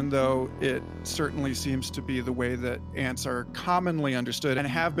ants, even though it certainly seems to be the way that ants are commonly understood and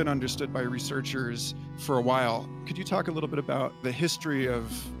have been understood by researchers for a while. Could you talk a little bit about the history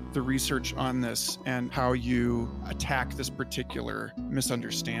of the research on this and how you attack this particular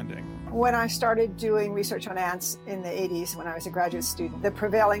misunderstanding? When I started doing research on ants in the 80s, when I was a graduate student, the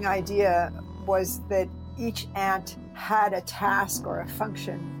prevailing idea was that each ant had a task or a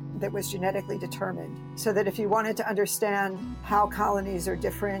function that was genetically determined, so that if you wanted to understand how colonies are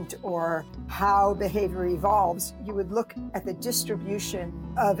different or how behavior evolves, you would look at the distribution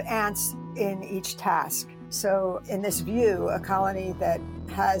of ants in each task. So in this view, a colony that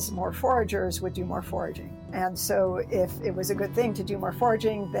has more foragers would do more foraging. And so if it was a good thing to do more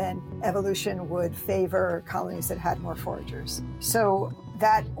foraging, then evolution would favor colonies that had more foragers. So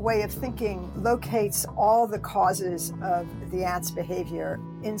that way of thinking locates all the causes of the ant's behavior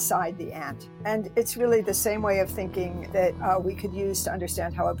inside the ant. And it's really the same way of thinking that we could use to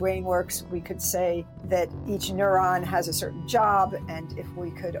understand how a brain works. We could say that each neuron has a certain job, and if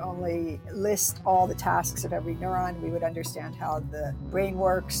we could only list all the tasks of every neuron, we would understand how the brain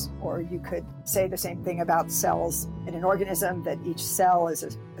works. Or you could say the same thing about cells in an organism, that each cell is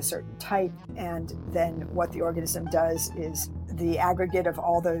a certain type, and then what the organism does is the aggregate of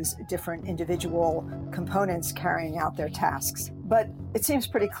all those different individual components carrying out their tasks. But it seems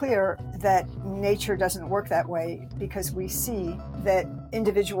pretty clear that nature doesn't work that way, because we see that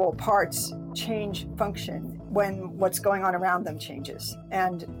individual parts change function when what's going on around them changes.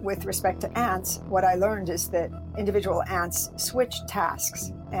 And with respect to ants, what I learned is that individual ants switch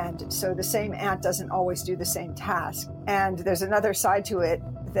tasks. And so the same ant doesn't always do the same task. And there's another side to it,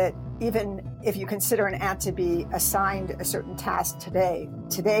 that even if you consider an ant to be assigned a certain task today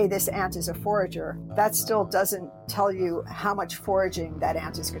this ant is a forager, that still doesn't tell you how much foraging that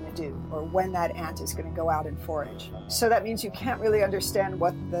ant is going to do or when that ant is going to go out and forage. So that means you can't really understand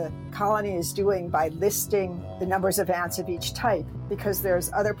what the colony is doing by listing the numbers of ants of each type, because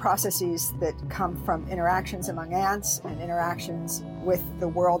there's other processes that come from interactions among ants and interactions with the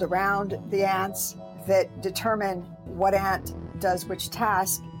world around the ants that determine what ant does which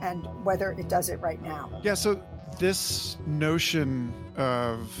task and whether it does it right now. Yeah, so this notion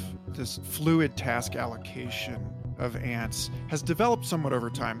of this fluid task allocation of ants has developed somewhat over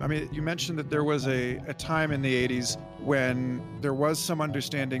time. I mean, you mentioned that there was a time in the 80s when there was some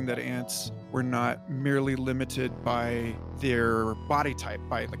understanding that ants were not merely limited by their body type,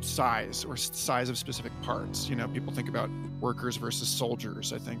 by like size or size of specific parts. People think about workers versus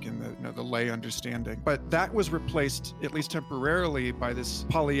soldiers, I think, in the lay understanding. But that was replaced, at least temporarily, by this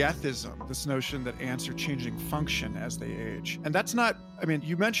polyethism, this notion that ants are changing function as they age. And that's not,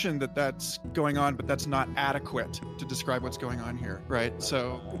 you mentioned that that's going on, but that's not adequate to describe what's going on here, right?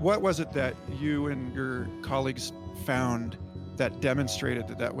 So what was it that you and your colleagues found that demonstrated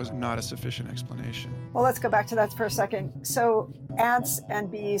that that was not a sufficient explanation? Well, let's go back to that for a second. So ants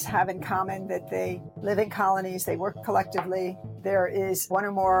and bees have in common that they live in colonies, they work collectively. There is one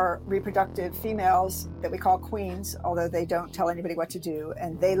or more reproductive females that we call queens, although they don't tell anybody what to do,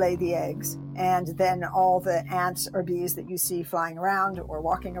 and they lay the eggs. And then all the ants or bees that you see flying around or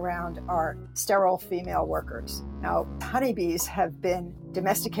walking around are sterile female workers. Now, honeybees have been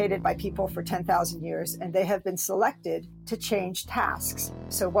domesticated by people for 10,000 years, and they have been selected to change tasks.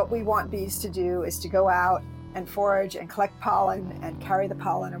 So what we want bees to do is to go out and forage and collect pollen and carry the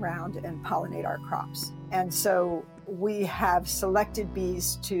pollen around and pollinate our crops. And so we have selected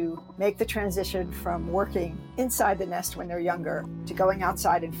bees to make the transition from working inside the nest when they're younger to going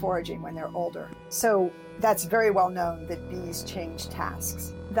outside and foraging when they're older. So that's very well known that bees change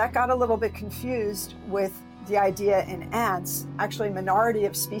tasks. That got a little bit confused with the idea in ants, actually a minority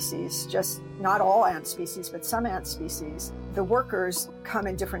of species, just not all ant species, but some ant species, the workers come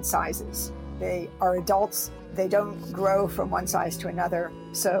in different sizes. They are adults. They don't grow from one size to another.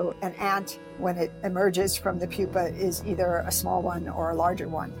 So an ant, when it emerges from the pupa, is either a small one or a larger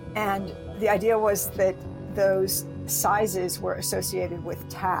one. And the idea was that those sizes were associated with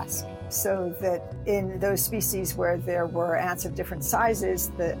task, so that in those species where there were ants of different sizes,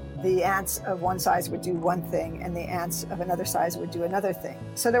 the ants of one size would do one thing and the ants of another size would do another thing.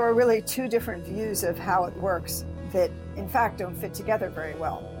 So there were really two different views of how it works that in fact don't fit together very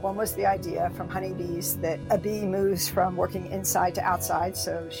well. One was the idea from honeybees that a bee moves from working inside to outside,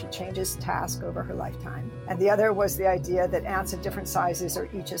 so she changes task over her lifetime. And the other was the idea that ants of different sizes are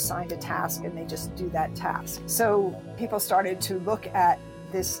each assigned a task and they just do that task. So people started to look at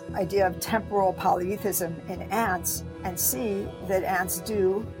this idea of temporal polytheism in ants and see that ants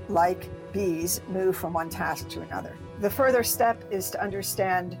do, like bees, move from one task to another. The further step is to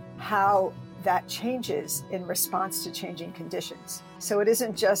understand how that changes in response to changing conditions. So it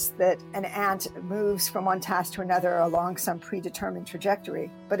isn't just that an ant moves from one task to another along some predetermined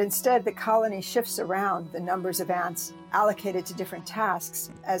trajectory, but instead the colony shifts around the numbers of ants allocated to different tasks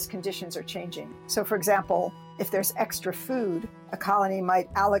as conditions are changing. So for example, if there's extra food, a colony might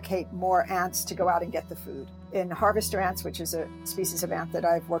allocate more ants to go out and get the food. In harvester ants, which is a species of ant that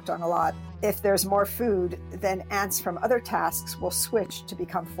I've worked on a lot, if there's more food, then ants from other tasks will switch to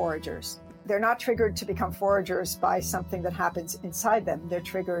become foragers. They're not triggered to become foragers by something that happens inside them. They're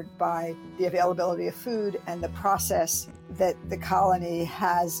triggered by the availability of food and the process that the colony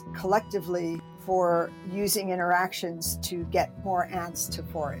has collectively for using interactions to get more ants to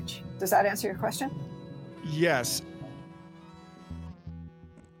forage. Does that answer your question? Yes.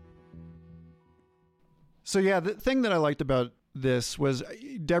 So yeah, the thing that I liked about this was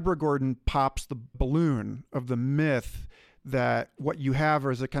Deborah Gordon pops the balloon of the myth that what you have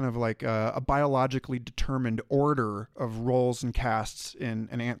is a kind of like a biologically determined order of roles and castes in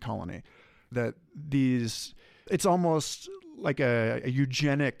an ant colony. That it's almost like a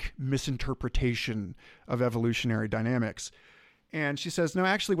eugenic misinterpretation of evolutionary dynamics. And she says, no,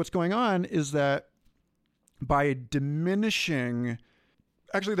 actually what's going on is that by diminishing,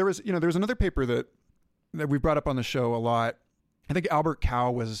 actually there was another paper that we brought up on the show a lot. I think Albert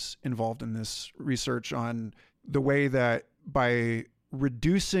Cow was involved in this research on the way that by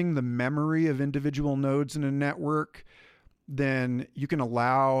reducing the memory of individual nodes in a network, then you can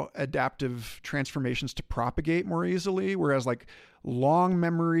allow adaptive transformations to propagate more easily, whereas like long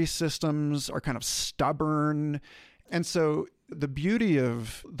memory systems are kind of stubborn. And so the beauty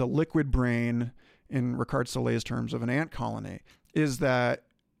of the liquid brain, in Ricard Soleil's terms, of an ant colony is that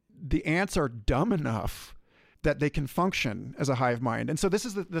the ants are dumb enough that they can function as a hive mind. And so this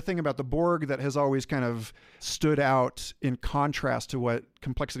is the thing about the Borg that has always kind of stood out in contrast to what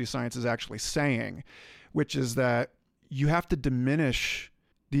complexity science is actually saying, which is that you have to diminish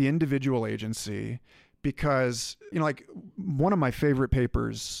the individual agency because, like one of my favorite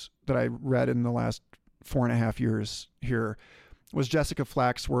papers that I read in the last 4.5 years here was Jessica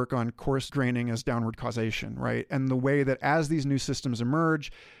Flack's work on coarse graining as downward causation, right? And the way that as these new systems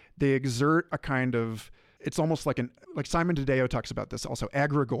emerge, they exert a kind of, it's almost like Simon Dedeo talks about this also,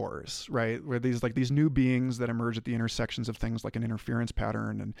 egregores, right? Where these new beings that emerge at the intersections of things like an interference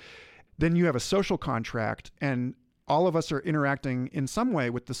pattern. And then you have a social contract, and all of us are interacting in some way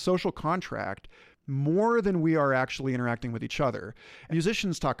with the social contract more than we are actually interacting with each other.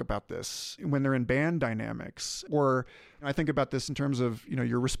 Musicians talk about this when they're in band dynamics, or I think about this in terms of,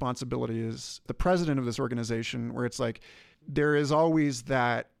 your responsibility as the president of this organization, where it's like there is always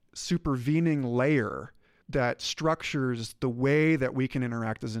that supervening layer that structures the way that we can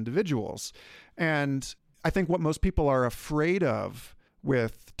interact as individuals. And I think what most people are afraid of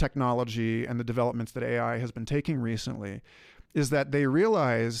with technology and the developments that AI has been taking recently is that they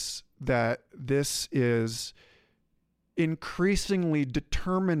realize that this is increasingly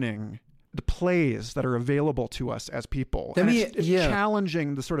determining the plays that are available to us as people. It's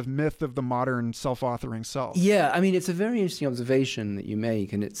challenging the sort of myth of the modern self-authoring self. Yeah, I mean, it's a very interesting observation that you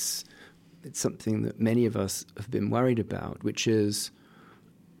make, and it's something that many of us have been worried about, which is,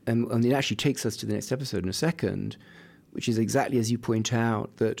 and it actually takes us to the next episode in a second, which is exactly as you point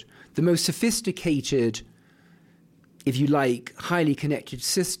out, that the most sophisticated, if you like, highly connected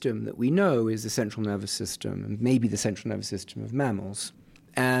system that we know is the central nervous system, and maybe the central nervous system of mammals.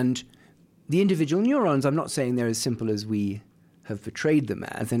 And The individual neurons, I'm not saying they're as simple as we have portrayed them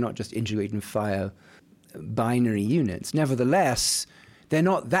as. They're not just integrate and fire binary units. Nevertheless, they're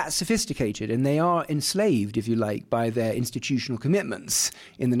not that sophisticated, and they are enslaved, if you like, by their institutional commitments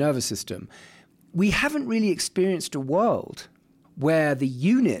in the nervous system. We haven't really experienced a world where the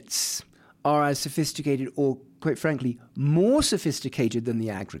units are as sophisticated or, quite frankly, more sophisticated than the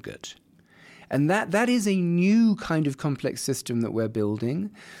aggregate. And that is a new kind of complex system that we're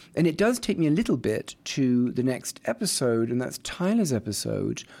building. And it does take me a little bit to the next episode, and that's Tyler's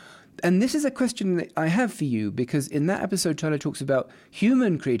episode. And this is a question that I have for you, because in that episode, Tyler talks about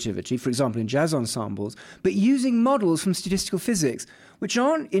human creativity, for example, in jazz ensembles, but using models from statistical physics, which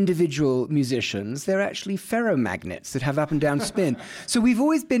aren't individual musicians. They're actually ferromagnets that have up and down spin. So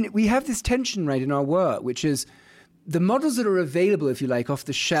we have this tension, right, in our work, which is the models that are available, if you like, off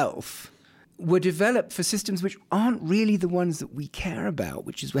the shelf were developed for systems which aren't really the ones that we care about,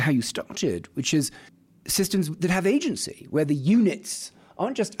 which is how you started, which is systems that have agency, where the units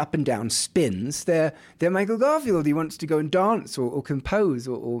aren't just up and down spins. They're Michael Garfield. He wants to go and dance or compose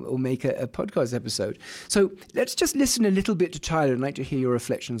or make a podcast episode. So let's just listen a little bit to Tyler. I'd like to hear your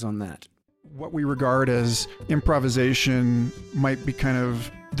reflections on that. What we regard as improvisation might be kind of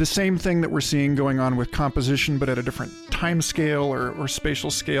the same thing that we're seeing going on with composition, but at a different time scale or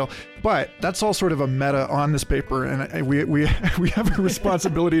spatial scale. But that's all sort of a meta on this paper, and we have a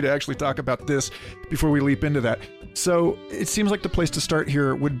responsibility to actually talk about this before we leap into that. So it seems like the place to start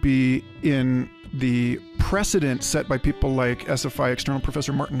here would be in the precedent set by people like SFI external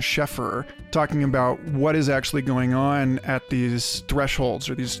professor Martin Scheffer, talking about what is actually going on at these thresholds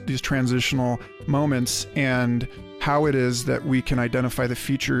or these transitional moments, and how it is that we can identify the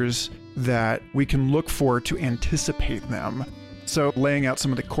features that we can look for to anticipate them. So laying out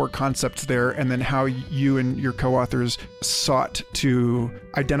some of the core concepts there, and then how you and your co-authors sought to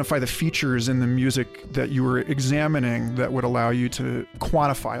identify the features in the music that you were examining that would allow you to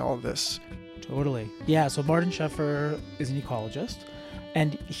quantify all of this. Totally. Yeah, so Martin Scheffer is an ecologist,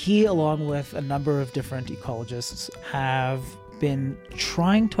 and he, along with a number of different ecologists, have been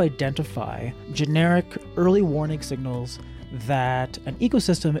trying to identify generic early warning signals that an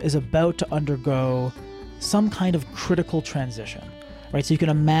ecosystem is about to undergo some kind of critical transition, right? So you can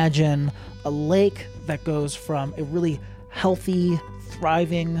imagine a lake that goes from a really healthy,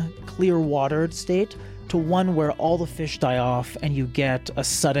 thriving, clear-watered state to one where all the fish die off and you get a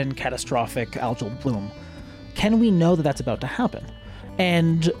sudden catastrophic algal bloom. Can we know that that's about to happen?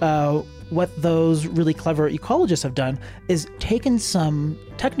 And what those really clever ecologists have done is taken some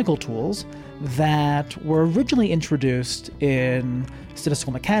technical tools that were originally introduced in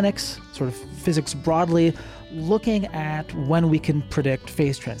statistical mechanics, sort of physics broadly, looking at when we can predict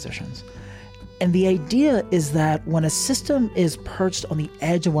phase transitions. And the idea is that when a system is perched on the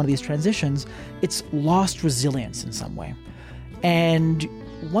edge of one of these transitions, it's lost resilience in some way. And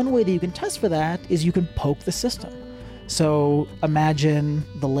one way that you can test for that is you can poke the system. So imagine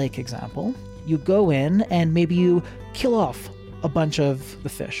the lake example. You go in and maybe you kill off a bunch of the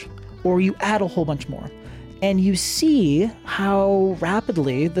fish, or you add a whole bunch more. And you see how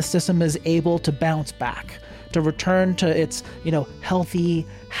rapidly the system is able to bounce back, to return to its, healthy,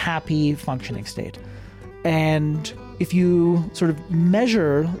 happy, functioning state. And if you sort of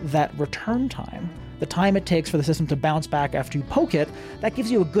measure that return time, the time it takes for the system to bounce back after you poke it, that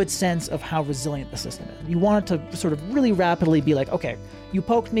gives you a good sense of how resilient the system is. You want it to sort of really rapidly be like, okay, you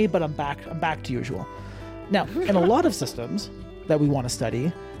poked me, but I'm back to usual. Now, in a lot of systems that we want to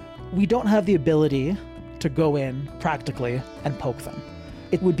study, we don't have the ability to go in practically and poke them.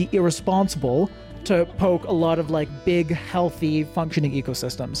 It would be irresponsible to poke a lot of big, healthy, functioning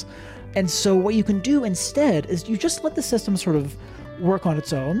ecosystems. And so what you can do instead is you just let the system sort of work on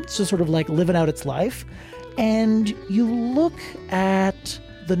its own, so sort of living out its life, and you look at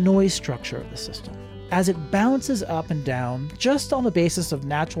the noise structure of the system. As it bounces up and down, just on the basis of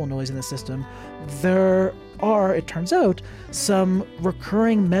natural noise in the system, there are, it turns out, some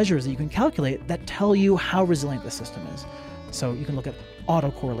recurring measures that you can calculate that tell you how resilient the system is. So you can look at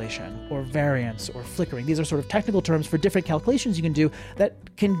autocorrelation or variance or flickering. These are sort of technical terms for different calculations you can do that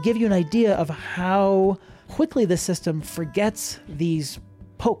can give you an idea of how quickly the system forgets these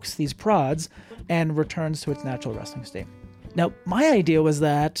pokes, these prods, and returns to its natural resting state. Now, my idea was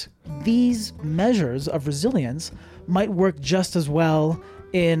that these measures of resilience might work just as well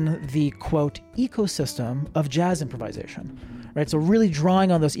in the, quote, ecosystem of jazz improvisation, right? So really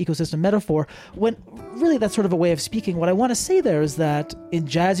drawing on this ecosystem metaphor, when really that's sort of a way of speaking. What I want to say there is that in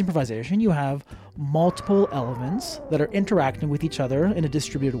jazz improvisation, you have multiple elements that are interacting with each other in a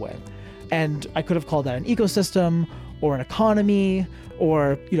distributed way. And I could have called that an ecosystem or an economy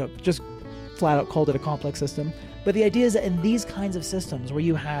or, just flat out called it a complex system. But the idea is that in these kinds of systems where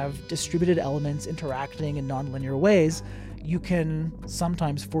you have distributed elements interacting in nonlinear ways, you can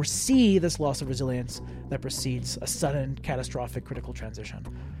sometimes foresee this loss of resilience that precedes a sudden catastrophic critical transition.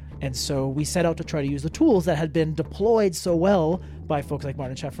 And so we set out to try to use the tools that had been deployed so well by folks like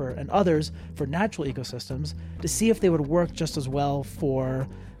Martin Scheffer and others for natural ecosystems to see if they would work just as well for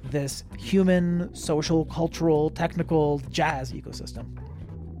this human, social, cultural, technical jazz ecosystem.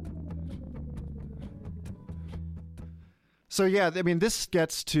 So yeah, I mean, this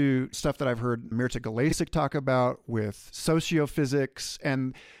gets to stuff that I've heard Mircea Galasic talk about with sociophysics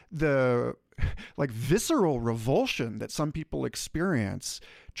and the like visceral revulsion that some people experience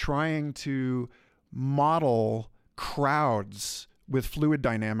trying to model crowds with fluid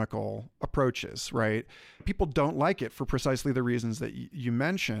dynamical approaches, right? People don't like it for precisely the reasons that you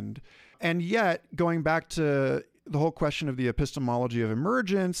mentioned. And yet, going back to the whole question of the epistemology of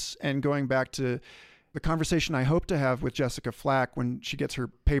emergence and going back to the conversation I hope to have with Jessica Flack when she gets her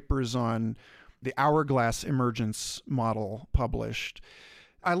papers on the hourglass emergence model published.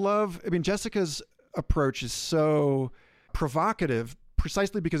 I mean, Jessica's approach is so provocative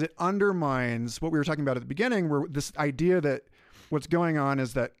precisely because it undermines what we were talking about at the beginning, where this idea that what's going on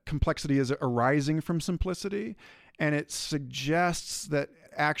is that complexity is arising from simplicity. And it suggests that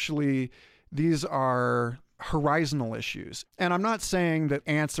actually these are horizontal issues. And I'm not saying that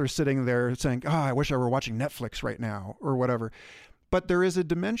ants are sitting there saying, oh, I wish I were watching Netflix right now or whatever. But there is a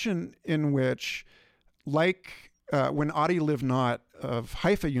dimension in which, like when Adi Livnat of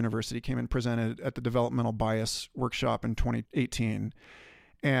Haifa University came and presented at the Developmental Bias Workshop in 2018,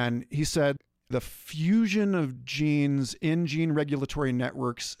 and he said, the fusion of genes in gene regulatory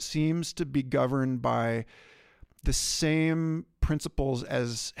networks seems to be governed by the same principles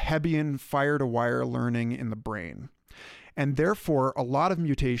as Hebbian fire-to-wire learning in the brain. And therefore, a lot of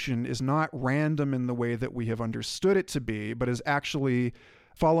mutation is not random in the way that we have understood it to be, but is actually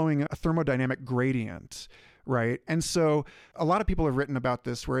following a thermodynamic gradient, right? And so a lot of people have written about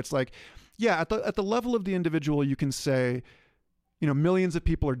this where it's like, yeah, at the level of the individual, you can say, you know, millions of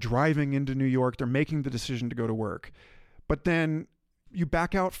people are driving into New York, they're making the decision to go to work. But then you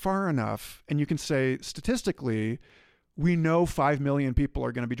back out far enough and you can say, statistically, we know 5 million people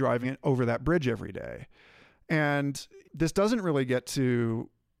are going to be driving over that bridge every day. And this doesn't really get to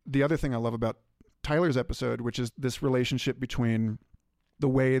the other thing I love about Tyler's episode, which is this relationship between the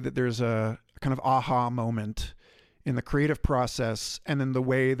way that there's a kind of aha moment in the creative process, and then the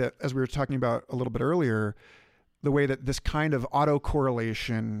way that, as we were talking about a little bit earlier, the way that this kind of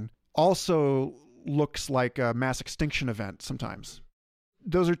autocorrelation also looks like a mass extinction event sometimes.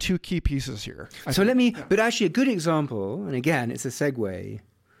 Those are two key pieces here. But actually a good example, and again, it's a segue,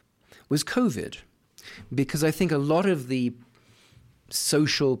 was COVID. Because I think a lot of the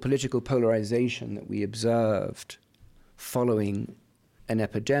social, political polarization that we observed following an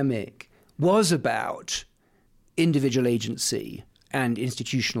epidemic was about individual agency and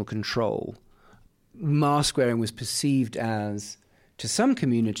institutional control. Mask wearing was perceived as, to some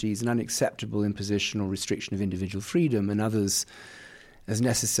communities, an unacceptable imposition or restriction of individual freedom, and others as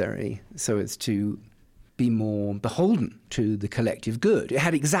necessary so as to be more beholden to the collective good. It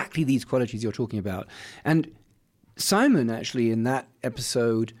had exactly these qualities you're talking about. And Simon, actually, in that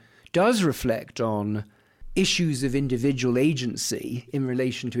episode, does reflect on issues of individual agency in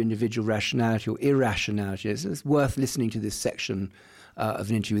relation to individual rationality or irrationality. It's worth listening to this section of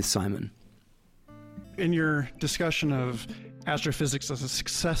an interview with Simon. In your discussion of astrophysics as a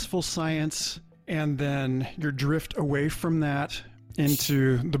successful science, and then your drift away from that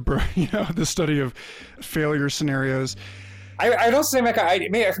into the study of failure scenarios. I'd also say, Micah,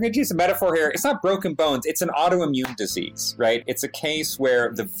 if I'm going to use a metaphor here, it's not broken bones. It's an autoimmune disease, right? It's a case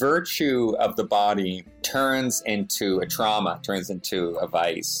where the virtue of the body turns into a trauma, turns into a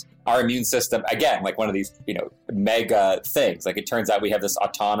vice. Our immune system, again, like one of these, mega things. Like it turns out we have this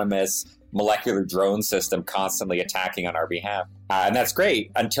autonomous molecular drone system constantly attacking on our behalf. And that's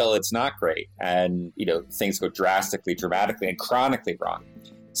great until it's not great. And, things go drastically, dramatically, and chronically wrong.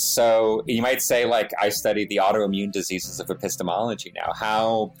 So you might say, like, I study the autoimmune diseases of epistemology now,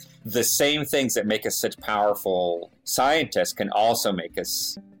 how the same things that make us such powerful scientists can also make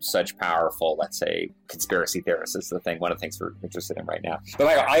us such powerful, let's say, conspiracy theorists is one of the things we're interested in right now. But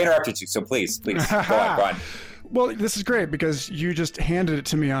Michael, I interrupted you, so please, go on. Well, this is great because you just handed it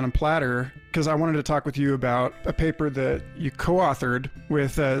to me on a platter because I wanted to talk with you about a paper that you co-authored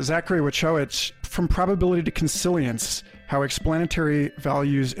with Zachary Wachowicz, From Probability to Consilience, How Explanatory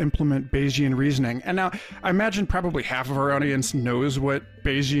Values Implement Bayesian Reasoning. And now, I imagine probably half of our audience knows what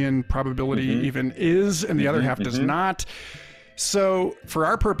Bayesian probability even is, and the other half does not. So for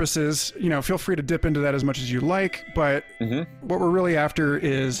our purposes, feel free to dip into that as much as you like. But what we're really after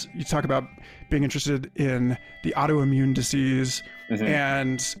is you talk about being interested in the autoimmune disease.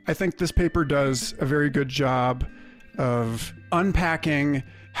 And I think this paper does a very good job of unpacking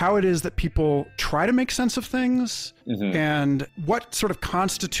how it is that people try to make sense of things and what sort of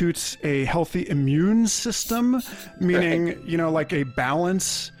constitutes a healthy immune system, meaning, like a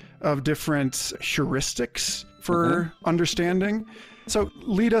balance of different heuristics for understanding. So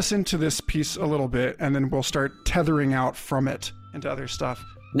lead us into this piece a little bit, and then we'll start tethering out from it into other stuff.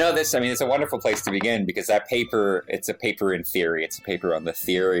 No, it's a wonderful place to begin, because that paper, it's a paper in theory. It's a paper on the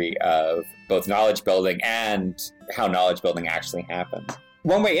theory of both knowledge building and how knowledge building actually happens.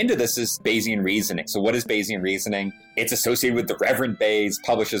 One way into this is Bayesian reasoning. So what is Bayesian reasoning? It's associated with the Reverend Bayes,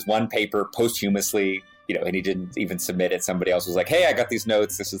 publishes one paper posthumously, and he didn't even submit it. Somebody else was like, hey, I got these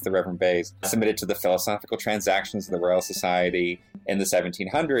notes. This is the Reverend Bayes. Submitted to the Philosophical Transactions of the Royal Society in the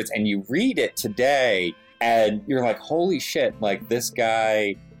 1700s. And you read it today and you're like, holy shit, like this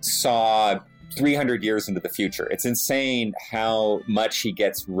guy saw 300 years into the future. It's insane how much he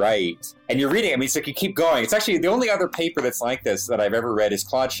gets right. And you're reading, it's like you keep going. It's actually the only other paper that's like this that I've ever read is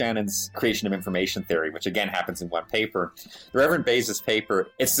Claude Shannon's Creation of Information Theory, which again happens in one paper. The Reverend Bayes' paper,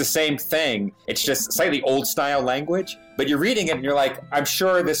 it's the same thing. It's just slightly old style language, but you're reading it and you're like, I'm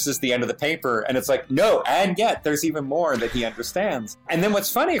sure this is the end of the paper. And it's like, no, and yet there's even more that he understands. And then what's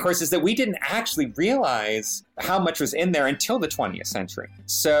funny, of course, is that we didn't actually realize how much was in there until the 20th century.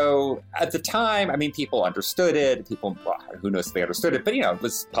 So at the time, people understood it. Who knows if they understood it, but it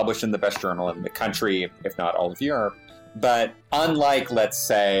was published in the best journal in the country, if not all of Europe. But unlike, let's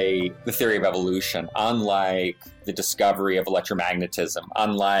say, the theory of evolution, unlike the discovery of electromagnetism,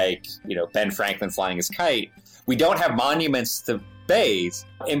 unlike, Ben Franklin flying his kite, we don't have monuments to Bayes,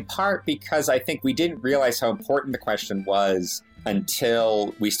 in part because I think we didn't realize how important the question was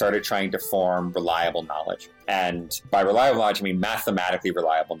until we started trying to form reliable knowledge. And by reliable knowledge, I mean mathematically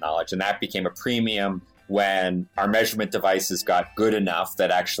reliable knowledge. And that became a premium when our measurement devices got good enough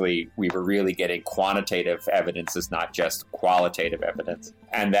that actually we were really getting quantitative evidence as not just qualitative evidence.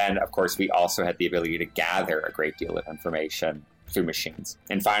 And then, of course, we also had the ability to gather a great deal of information through machines.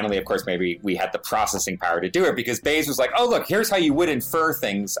 And finally, of course, maybe we had the processing power to do it, because Bayes was like, oh, look, here's how you would infer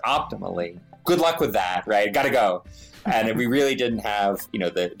things optimally. Good luck with that, right? Gotta go. And we really didn't have,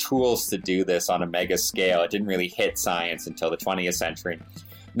 the tools to do this on a mega scale. It didn't really hit science until the 20th century.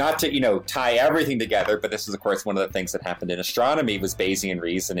 Not to, tie everything together, but this is, of course, one of the things that happened in astronomy was Bayesian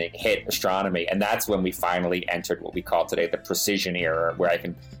reasoning hit astronomy. And that's when we finally entered what we call today the precision era, where I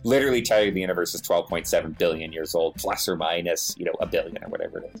can literally tell you the universe is 12.7 billion years old, plus or minus, a billion or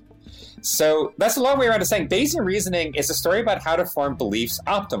whatever it is. So that's a long way around to saying Bayesian reasoning is a story about how to form beliefs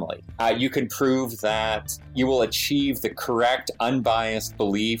optimally. You can prove that you will achieve the correct, unbiased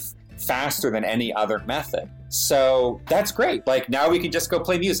belief faster than any other method. So that's great. Like, now we can just go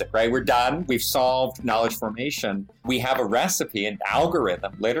play music, right? We're done. We've solved knowledge formation. We have a recipe, an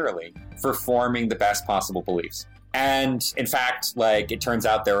algorithm, literally, for forming the best possible beliefs. And in fact, it turns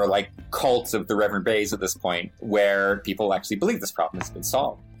out there are cults of the Reverend Bayes at this point where people actually believe this problem has been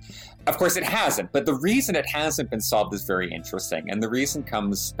solved. Of course, it hasn't, but the reason it hasn't been solved is very interesting. And the reason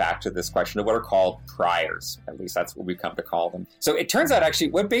comes back to this question of what are called priors. At least that's what we've come to call them. So it turns out, actually,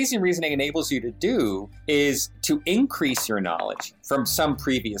 what Bayesian reasoning enables you to do is to increase your knowledge from some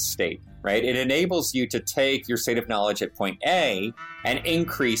previous state, right? It enables you to take your state of knowledge at point A and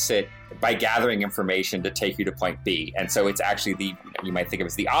increase it by gathering information to take you to point B. And so it's actually you might think of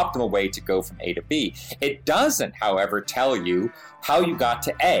it as the optimal way to go from A to B. It doesn't, however, tell you how you got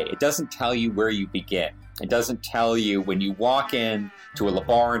to A. It doesn't tell you where you begin. It doesn't tell you when you walk in to a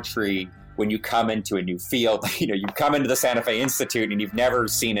laboratory, when you come into a new field, you come into the Santa Fe Institute and you've never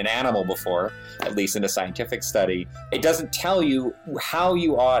seen an animal before, at least in a scientific study. It doesn't tell you how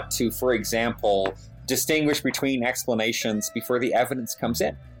you ought to, for example, distinguish between explanations before the evidence comes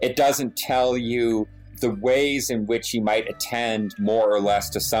in. It doesn't tell you the ways in which you might attend more or less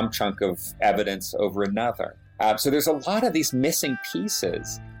to some chunk of evidence over another. So there's a lot of these missing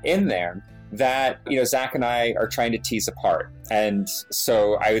pieces in there that, Zach and I are trying to tease apart. And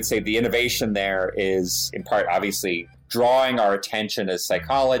so I would say the innovation there is, in part, obviously, drawing our attention as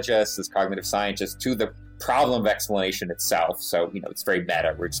psychologists, as cognitive scientists, to the problem of explanation itself. So, it's very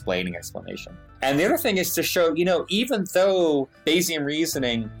meta. We're explaining explanation. And the other thing is to show, even though Bayesian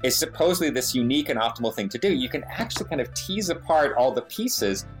reasoning is supposedly this unique and optimal thing to do, you can actually kind of tease apart all the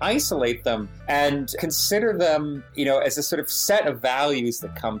pieces, isolate them, and consider them, as a sort of set of values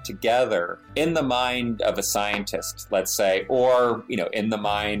that come together in the mind of a scientist, let's say, or, in the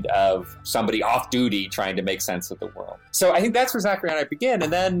mind of somebody off duty trying to make sense of the world. So I think that's where Zachary and I begin.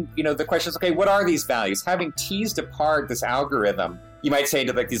 And then, the question is, okay, what are these values? Having teased apart this algorithm, you might say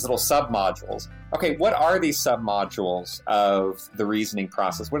into these little submodules. Okay, what are these submodules of the reasoning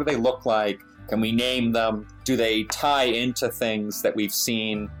process? What do they look like? Can we name them? Do they tie into things that we've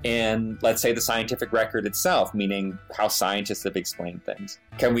seen in, let's say, the scientific record itself, meaning how scientists have explained things?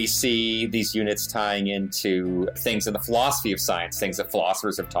 Can we see these units tying into things in the philosophy of science, things that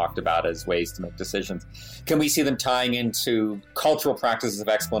philosophers have talked about as ways to make decisions? Can we see them tying into cultural practices of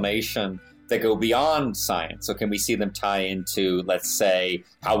explanation that go beyond science? So can we see them tie into, let's say,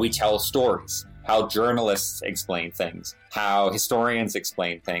 how we tell stories, how journalists explain things, how historians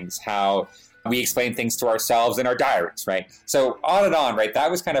explain things, how we explain things to ourselves in our diaries, right? So on and on, right? That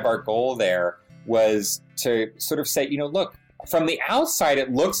was kind of our goal there, was to sort of say, look, from the outside,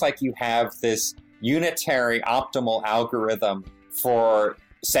 it looks like you have this unitary optimal algorithm for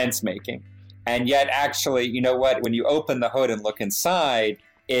sense making. And yet actually, when you open the hood and look inside,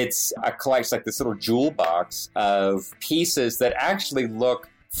 it's a collection, like this little jewel box of pieces that actually look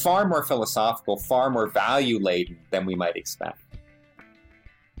far more philosophical, far more value-laden than we might expect.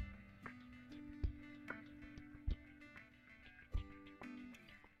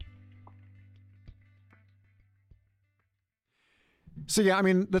 So, yeah, I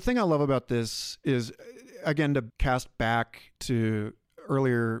mean, the thing I love about this is, again, to cast back to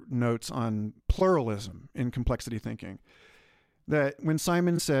earlier notes on pluralism in complexity thinking, that when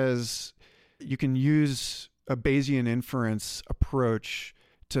Simon says you can use a Bayesian inference approach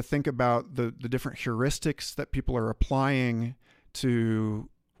to think about the different heuristics that people are applying to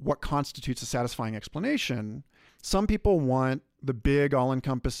what constitutes a satisfying explanation, some people want the big,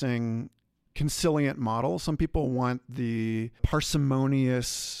 all-encompassing conciliant model. Some people want the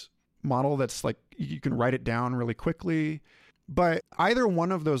parsimonious model that's like you can write it down really quickly. But either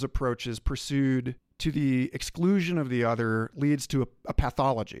one of those approaches pursued to the exclusion of the other leads to a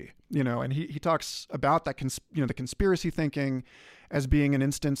pathology, and he talks about that, the conspiracy thinking as being an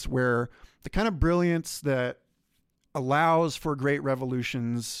instance where the kind of brilliance that allows for great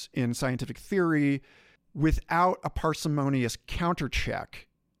revolutions in scientific theory without a parsimonious countercheck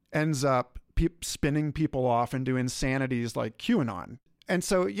ends up spinning people off into insanities like QAnon. And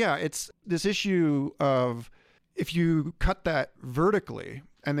so, yeah, it's this issue of, if you cut that vertically,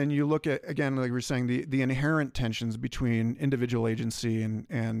 and then you look at, again, like we were saying, the inherent tensions between individual agency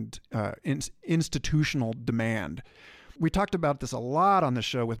and institutional demand. We talked about this a lot on the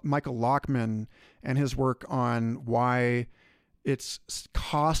show with Michael Lockman and his work on why it's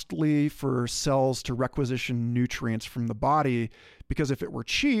costly for cells to requisition nutrients from the body, because if it were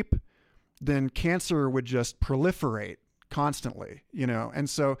cheap, then cancer would just proliferate constantly, And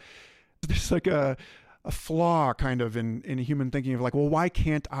so there's like a flaw kind of in human thinking of like, well, why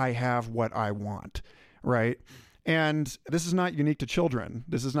can't I have what I want, right? And this is not unique to children.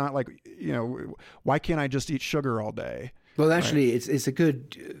 This is not like, why can't I just eat sugar all day? Well, actually, right? it's a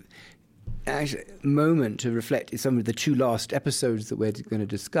good moment to reflect on some of the two last episodes that we're going to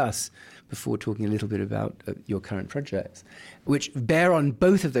discuss before talking a little bit about your current projects, which bear on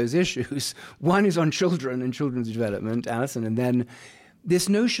both of those issues. One is on children and children's development, Alison, and then this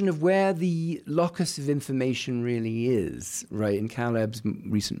notion of where the locus of information really is, right, in Caleb's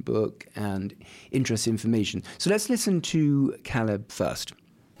recent book and Interest Information. So let's listen to Caleb first.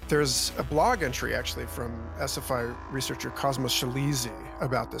 There's a blog entry, actually, from SFI researcher Cosmos Shalizi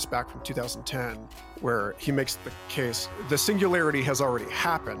about this back from 2010, where he makes the case the singularity has already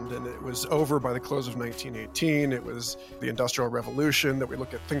happened, and it was over by the close of 1918. It was the Industrial Revolution that we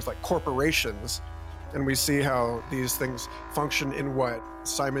look at things like corporations, and we see how these things function in what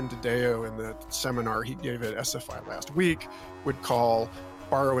Simon DeDeo, in the seminar he gave at SFI last week, would call,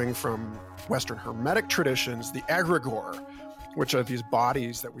 borrowing from Western Hermetic traditions, the egregore, which are these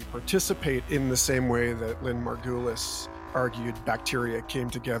bodies that we participate in the same way that Lynn Margulis argued bacteria came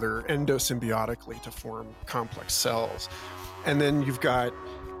together endosymbiotically to form complex cells. And then you've got,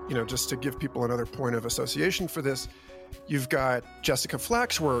 just to give people another point of association for this, you've got Jessica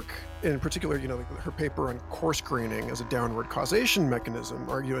Flack's work, in particular, her paper on coarse graining as a downward causation mechanism,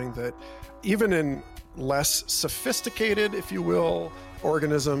 arguing that even in less sophisticated, if you will,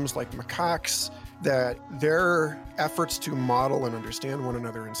 organisms like macaques, that their efforts to model and understand one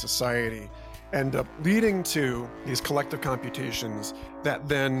another in society end up leading to these collective computations that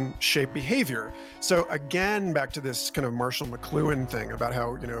then shape behavior. So again, back to this kind of Marshall McLuhan thing about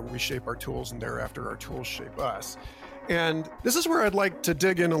how, we shape our tools and thereafter our tools shape us. And this is where I'd like to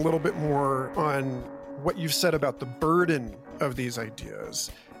dig in a little bit more on what you've said about the burden of these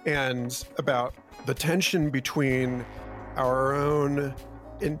ideas and about the tension between our own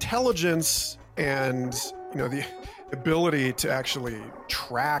intelligence and, the ability to actually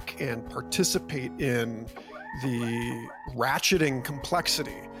track and participate in the ratcheting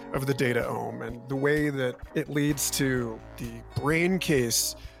complexity of the dataome and the way that it leads to the brain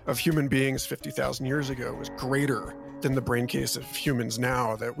case of human beings 50,000 years ago was greater than the brain case of humans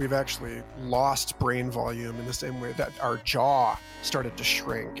now, that we've actually lost brain volume in the same way that our jaw started to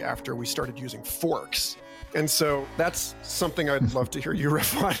shrink after we started using forks. And so that's something I'd love to hear you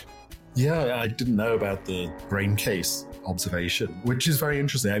riff on. Yeah, I didn't know about the brain case observation, which is very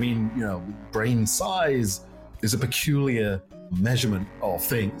interesting. I mean, brain size is a peculiar measurement of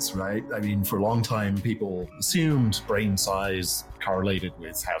things, right? I mean, for a long time, people assumed brain size correlated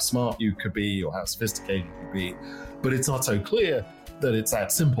with how smart you could be or how sophisticated you could be, but it's not so clear that it's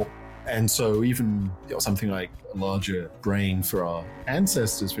that simple. And so even something like a larger brain for our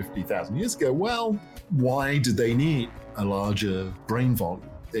ancestors 50,000 years ago, well, why did they need a larger brain volume?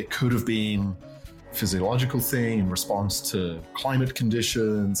 It could have been a physiological thing in response to climate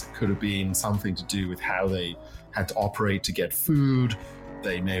conditions. It could have been something to do with how they had to operate to get food.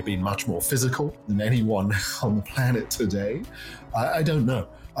 They may have been much more physical than anyone on the planet today. I don't know.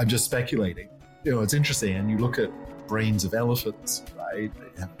 I'm just speculating. It's interesting. And you look at brains of elephants, right?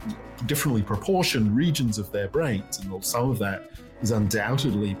 They have differently proportioned regions of their brains. And some of that is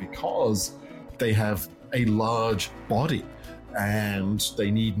undoubtedly because they have a large body and they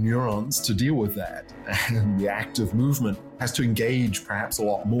need neurons to deal with that. And the act of movement has to engage perhaps a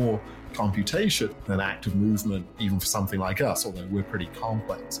lot more computation than active movement, even for something like us, although we're pretty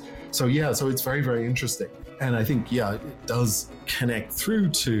complex. So it's very, very interesting. And I think, it does connect through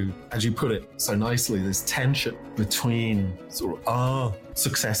to, as you put it so nicely, this tension between sort of our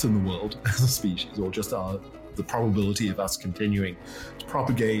success in the world as a species, or just the probability of us continuing to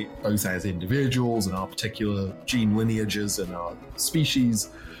propagate both as individuals and our particular gene lineages and our species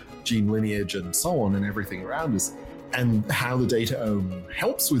gene lineage and so on and everything around us, and how the dataome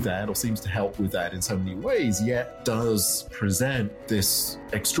helps with that, or seems to help with that in so many ways, yet does present this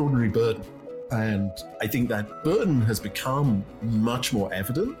extraordinary burden. And I think that burden has become much more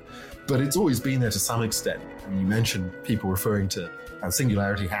evident, but it's always been there to some extent. I mean, you mentioned people referring to how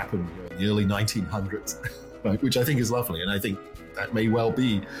singularity happened in the early 1900s, right, which I think is lovely. And I think that may well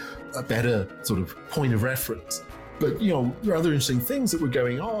be a better sort of point of reference. But, there are other interesting things that were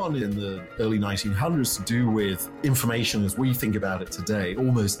going on in the early 1900s to do with information as we think about it today,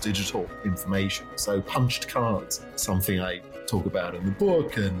 almost digital information. So punched cards, something I talk about in the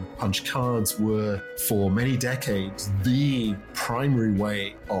book, and punch cards were for many decades the primary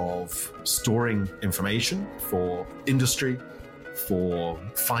way of storing information for industry, for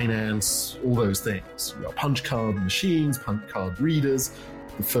finance, all those things. Punch card machines, punch card readers,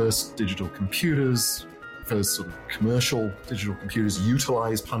 the first digital computers, first sort of commercial digital computers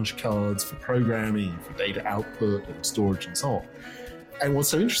utilize punch cards for programming, for data output and storage and so on. And what's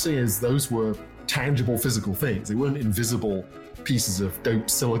so interesting is those were tangible physical things. They weren't invisible pieces of doped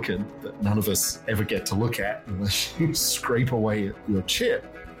silicon that none of us ever get to look at unless you scrape away at your chip.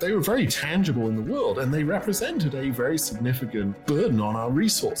 They were very tangible in the world, and they represented a very significant burden on our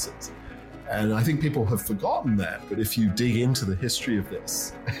resources. And I think people have forgotten that, but if you dig into the history of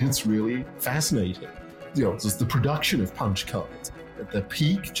this, it's really fascinating. Just the production of punch cards at the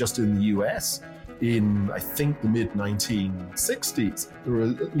peak, just in the US, in, I think, the mid-1960s, there were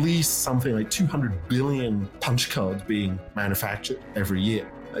at least something like 200 billion punch cards being manufactured every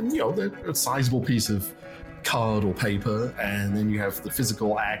year. And, they're a sizable piece of card or paper, and then you have the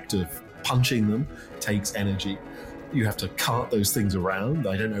physical act of punching them, takes energy. You have to cart those things around.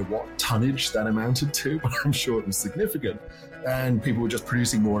 I don't know what tonnage that amounted to, but I'm sure it was significant. And people were just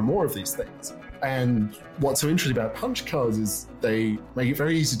producing more and more of these things. And what's so interesting about punch cards is they make it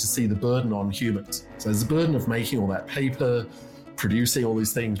very easy to see the burden on humans. So there's the burden of making all that paper, producing all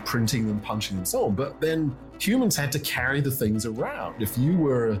these things, printing them, punching them, so on. But then humans had to carry the things around. If you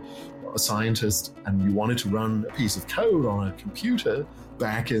were a scientist and you wanted to run a piece of code on a computer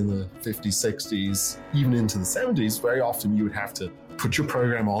back in the 50s, 60s, even into the 70s, very often you would have to put your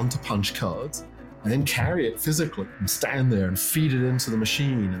program onto punch cards and then carry it physically and stand there and feed it into the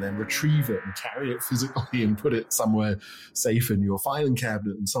machine and then retrieve it and carry it physically and put it somewhere safe in your filing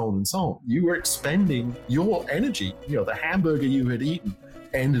cabinet and so on and so on. You were expending your energy. The hamburger you had eaten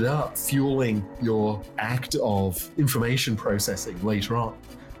ended up fueling your act of information processing later on.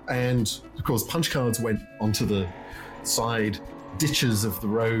 And of course, punch cards went onto the side ditches of the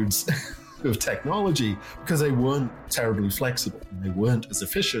roads of technology because they weren't terribly flexible. They weren't as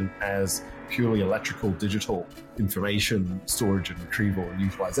efficient as purely electrical digital information storage and retrieval and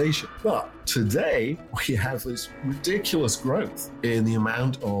utilization. But today we have this ridiculous growth in the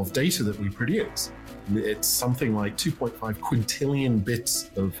amount of data that we produce. It's something like 2.5 quintillion bits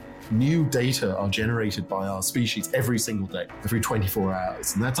of new data are generated by our species every single day, every 24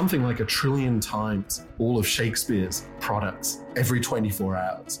 hours. And that's something like 1 trillion times all of Shakespeare's products every 24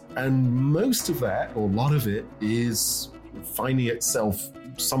 hours. And most of that, or a lot of it, is finding itself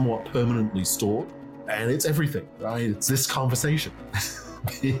somewhat permanently stored. And it's everything, right? It's this conversation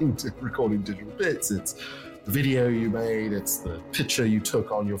being recording digital bits. It's the video you made, it's the picture you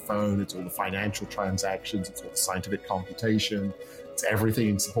took on your phone, it's all the financial transactions, it's all the scientific computation, it's everything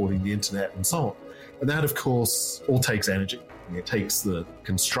in supporting the internet and so on. And that, of course, all takes energy. It takes the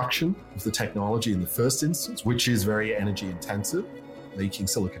construction of the technology in the first instance, which is very energy intensive. Making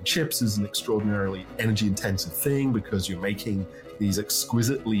silicon chips is an extraordinarily energy intensive thing because you're making these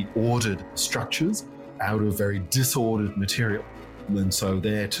exquisitely ordered structures out of very disordered material. And so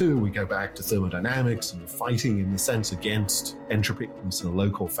there too, we go back to thermodynamics and fighting in the sense against entropy in a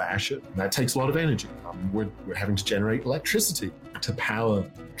local fashion. And that takes a lot of energy. We're having to generate electricity to power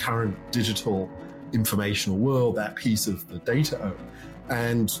current digital informational world, that piece of the data owner.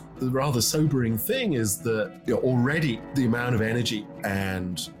 And the rather sobering thing is that already the amount of energy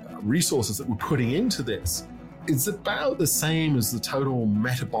and resources that we're putting into this is about the same as the total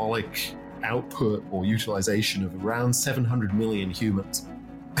metabolic output or utilization of around 700 million humans.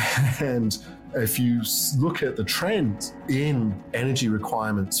 And if you look at the trends in energy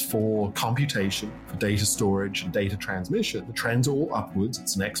requirements for computation, for data storage and data transmission, the trends are all upwards.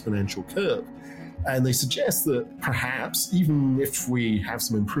 It's an exponential curve. And they suggest that perhaps even if we have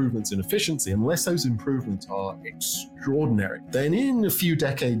some improvements in efficiency, unless those improvements are extraordinary, then in a few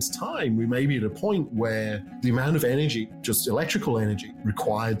decades' time, we may be at a point where the amount of energy, just electrical energy,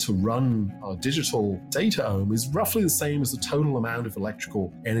 required to run our digital data home is roughly the same as the total amount of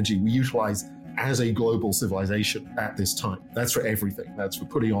electrical energy we utilize as a global civilization at this time. That's for everything. That's for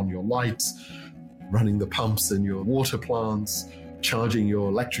putting on your lights, running the pumps in your water plants, charging your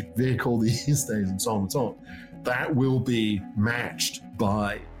electric vehicle these days, and so on and so on. That will be matched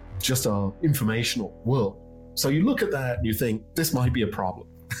by just our informational world. So you look at that and you think, this might be a problem,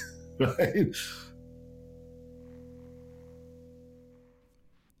 right?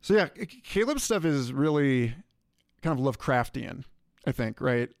 So yeah, Caleb's stuff is really kind of Lovecraftian, I think,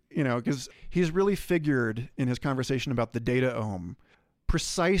 right? Because he's really figured in his conversation about the data ohm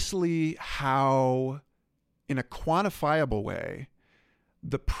precisely how, in a quantifiable way,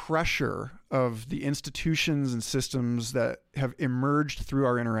 the pressure of the institutions and systems that have emerged through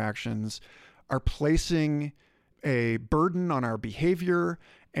our interactions are placing a burden on our behavior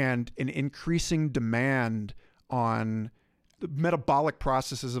and an increasing demand on the metabolic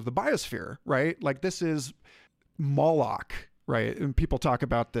processes of the biosphere, right? Like this is Moloch, right? And people talk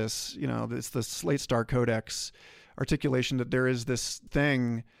about this, it's the Slate Star Codex articulation that there is this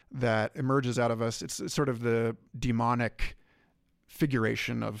thing that emerges out of us. It's sort of the demonic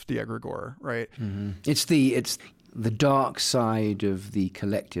figuration of the egregore, right? Mm-hmm. It's the dark side of the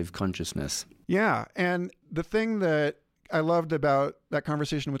collective consciousness. Yeah, and the thing that I loved about that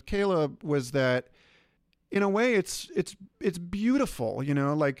conversation with Caleb was that, in a way, it's beautiful.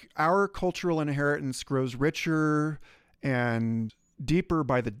 Like our cultural inheritance grows richer and deeper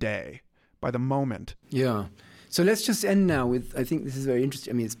by the day, by the moment. Yeah. So let's just end now with, I think this is very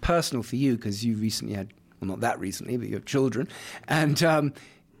interesting. I mean, it's personal for you because you recently had, well, not that recently, but you have children. And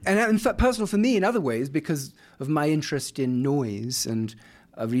in fact, personal for me in other ways because of my interest in noise and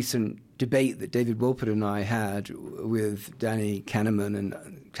a recent debate that David Wolpert and I had with Danny Kahneman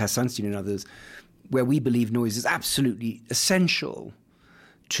and Cass Sunstein and others, where we believe noise is absolutely essential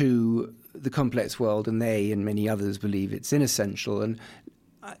to the complex world, and they and many others believe it's inessential. And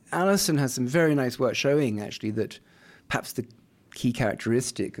Alison has some very nice work showing, actually, that perhaps the key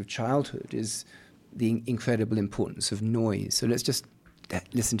characteristic of childhood is the incredible importance of noise. So let's just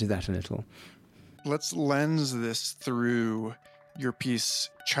listen to that a little. Let's lens this through your piece,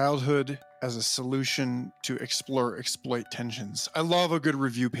 Childhood as a Solution to Exploit Tensions. I love a good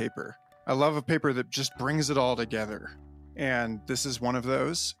review paper. I love a paper that just brings it all together. And this is one of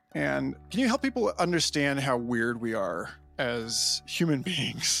those. And can you help people understand how weird we are as human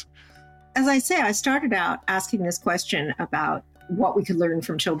beings? As I say, I started out asking this question about what we could learn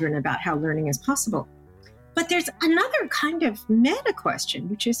from children about how learning is possible. But there's another kind of meta question,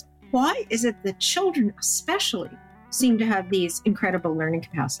 which is, why is it that children especially seem to have these incredible learning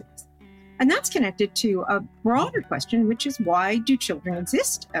capacities? And that's connected to a broader question, which is, why do children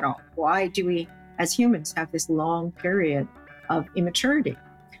exist at all? Why do we, as humans, have this long period of immaturity?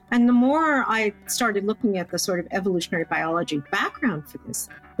 And the more I started looking at the sort of evolutionary biology background for this,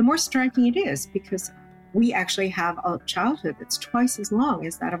 the more striking it is, because we actually have a childhood that's twice as long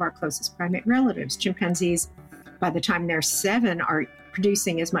as that of our closest primate relatives. Chimpanzees, by the time they're 7, are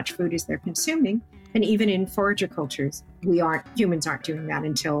producing as much food as they're consuming. And even in forager cultures, humans aren't doing that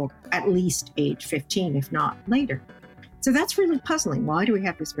until at least age 15, if not later. So that's really puzzling. Why do we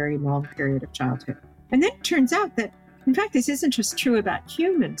have this very long period of childhood? And then it turns out that, in fact, this isn't just true about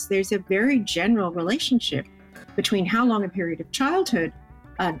humans. There's a very general relationship between how long a period of childhood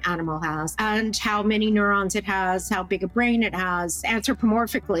an animal has and how many neurons it has, how big a brain it has,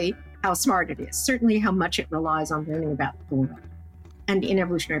 anthropomorphically, how smart it is, certainly how much it relies on learning about the world. And in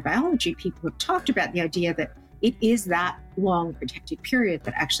evolutionary biology, people have talked about the idea that it is that long protected period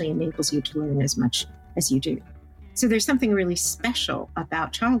that actually enables you to learn as much as you do. So there's something really special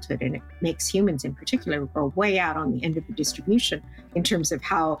about childhood, and it makes humans in particular go way out on the end of the distribution in terms of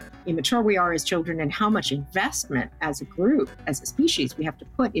how immature we are as children and how much investment as a group, as a species, we have to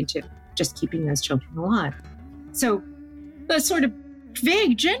put into just keeping those children alive. So the sort of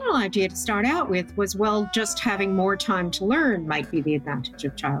vague general idea to start out with was, well, just having more time to learn might be the advantage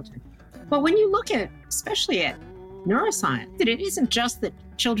of childhood. But when you look at, especially at neuroscience, that it isn't just that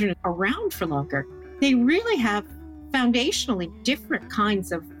children are around for longer, they really have foundationally different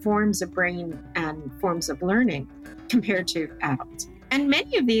kinds of forms of brain and forms of learning compared to adults. And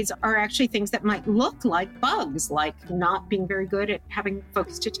many of these are actually things that might look like bugs, like not being very good at having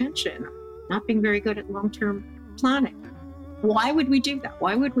focused attention, not being very good at long-term planning. Why would we do that?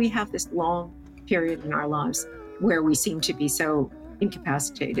 Why would we have this long period in our lives where we seem to be so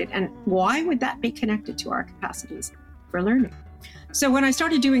incapacitated? And why would that be connected to our capacities for learning? So when I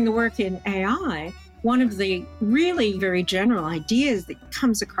started doing the work in AI, one of the really very general ideas that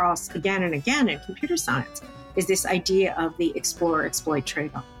comes across again and again in computer science is this idea of the explore-exploit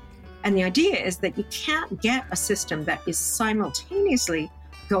trade-off. And the idea is that you can't get a system that is simultaneously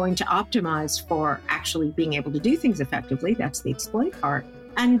going to optimize for actually being able to do things effectively, that's the exploit part,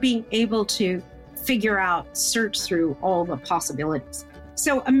 and being able to figure out, search through all the possibilities.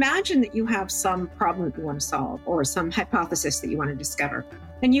 So imagine that you have some problem that you want to solve or some hypothesis that you want to discover.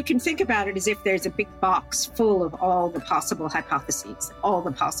 And you can think about it as if there's a big box full of all the possible hypotheses, all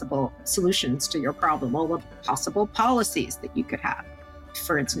the possible solutions to your problem, all the possible policies that you could have.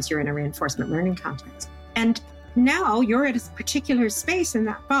 For instance, you're in a reinforcement learning context. And now you're at a particular space in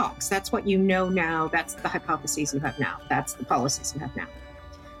that box. That's what you know now. That's the hypotheses you have now. That's the policies you have now.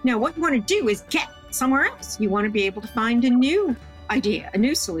 Now, what you want to do is get somewhere else. You want to be able to find a new idea, a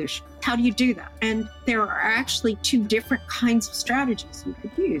new solution. How do you do that? And there are actually 2 different kinds of strategies you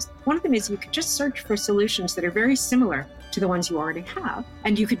could use. One of them is you could just search for solutions that are very similar to the ones you already have,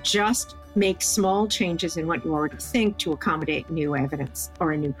 and you could just make small changes in what you already think to accommodate new evidence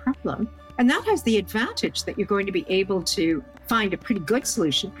or a new problem. And that has the advantage that you're going to be able to find a pretty good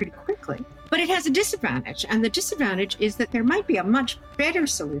solution pretty quickly. But it has a disadvantage, and the disadvantage is that there might be a much better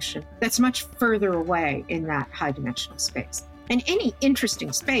solution that's much further away in that high-dimensional space. And any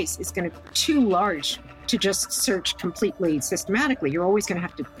interesting space is going to be too large to just search completely systematically. You're always going to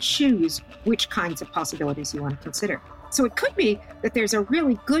have to choose which kinds of possibilities you want to consider. So it could be that there's a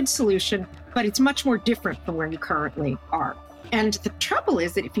really good solution, but it's much more different from where you currently are. And the trouble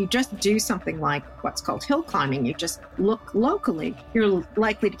is that if you just do something like what's called hill climbing, you just look locally, you're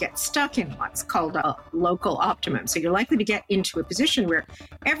likely to get stuck in what's called a local optimum. So you're likely to get into a position where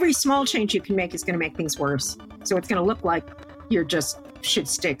every small change you can make is going to make things worse. So it's going to look like you just should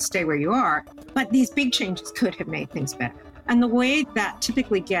stay where you are. But these big changes could have made things better. And the way that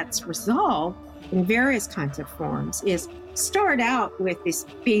typically gets resolved in various kinds of forms is start out with this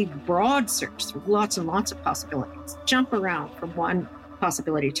big, broad search through lots and lots of possibilities, jump around from one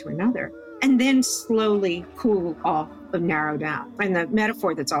possibility to another, and then slowly cool off and narrow down. And the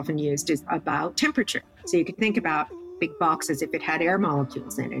metaphor that's often used is about temperature. So you could think about big box as if it had air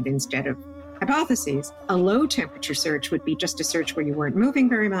molecules in it instead of hypotheses. A low temperature search would be just a search where you weren't moving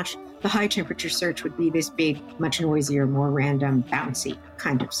very much. The high temperature search would be this big, much noisier, more random, bouncy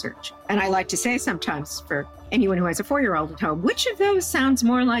kind of search. And I like to say sometimes for anyone who has a 4-year-old at home, which of those sounds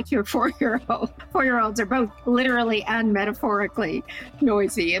more like your 4-year-old? 4-year-olds are both literally and metaphorically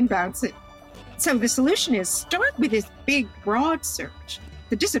noisy and bouncy. So the solution is start with this big, broad search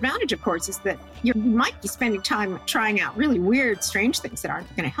The disadvantage, of course, is that you might be spending time trying out really weird, strange things that aren't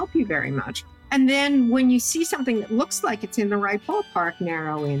going to help you very much. And then when you see something that looks like it's in the right ballpark,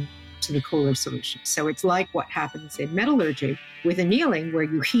 narrow in to the cooler solution. So it's like what happens in metallurgy with annealing, where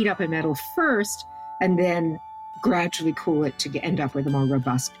you heat up a metal first and then gradually cool it to end up with a more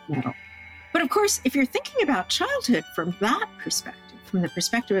robust metal. But of course, if you're thinking about childhood from that perspective, from the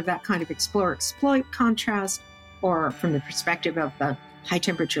perspective of that kind of explore-exploit contrast, or from the perspective of the high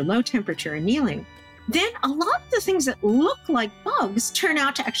temperature, low temperature annealing, then a lot of the things that look like bugs turn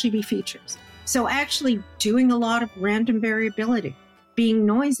out to actually be features. So actually doing a lot of random variability, being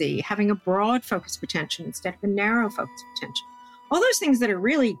noisy, having a broad focus potential instead of a narrow focus potential. All those things that are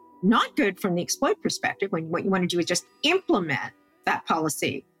really not good from the exploit perspective, when what you want to do is just implement that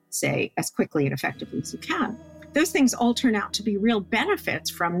policy, say, as quickly and effectively as you can. Those things all turn out to be real benefits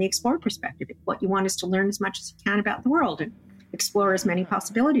from the explore perspective. What you want is to learn as much as you can about the world and explore as many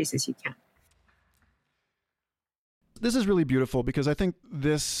possibilities as you can. This is really beautiful because I think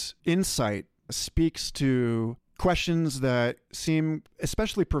this insight speaks to questions that seem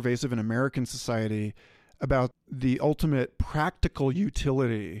especially pervasive in American society about the ultimate practical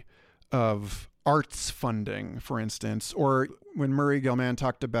utility of arts funding, for instance, or when Murray Gell-Mann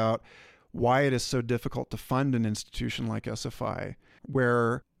talked about why it is so difficult to fund an institution like SFI,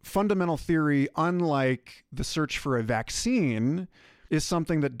 where fundamental theory, unlike the search for a vaccine, is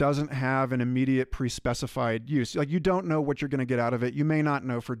something that doesn't have an immediate pre-specified use. Like, you don't know what you're going to get out of it. You may not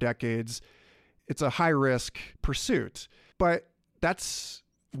know for decades. It's a high-risk pursuit. But that's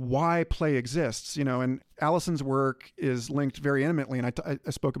why play exists, you know, and Alison's work is linked very intimately, and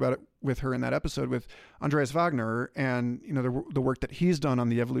I spoke about it with her in that episode with Andreas Wagner and, you know, the work that he's done on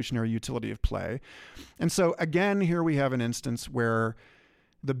the evolutionary utility of play. And so again, here we have an instance where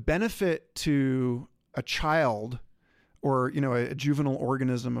the benefit to a child or, you know, a juvenile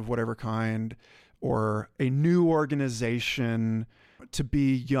organism of whatever kind, or a new organization to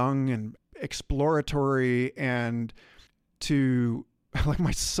be young and exploratory and to, like,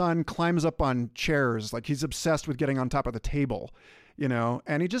 my son climbs up on chairs, like he's obsessed with getting on top of the table, you know,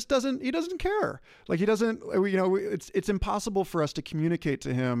 and he doesn't care. Like, he doesn't, you know, it's impossible for us to communicate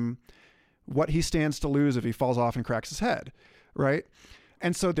to him what he stands to lose if he falls off and cracks his head. Right.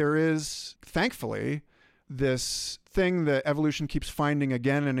 And so there is, thankfully, this thing that evolution keeps finding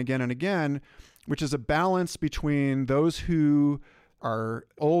again and again and again, which is a balance between those who are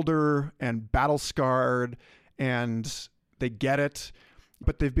older and battle scarred and they get it,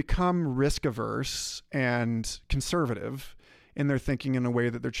 but they've become risk averse and conservative in their thinking in a way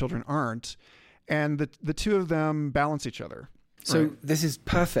that their children aren't. And the two of them balance each other. So right? This is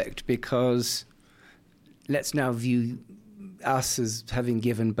perfect, because let's now view us as having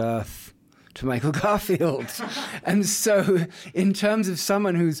given birth to Michael Garfield. And so in terms of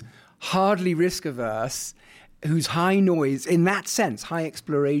someone who's hardly risk averse, who's high noise, in that sense, high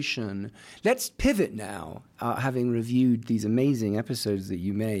exploration, let's pivot now, having reviewed these amazing episodes that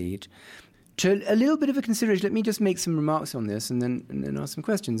you made, to a little bit of a consideration. Let me just make some remarks on this and then ask some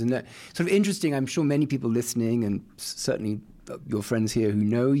questions. And that sort of interesting, I'm sure many people listening, and certainly your friends here who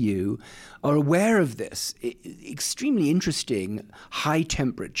know you, are aware of this extremely interesting high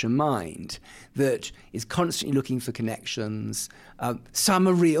temperature mind that is constantly looking for connections. Some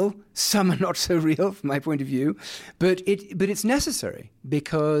are real, some are not so real from my point of view, but it's necessary,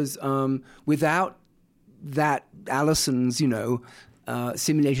 because without that, Alison's, you know,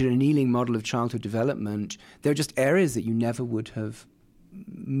 simulated annealing model of childhood development, there are just areas that you never would have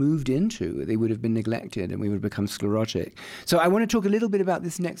moved into. They would have been neglected and we would have become sclerotic. So I want to talk a little bit about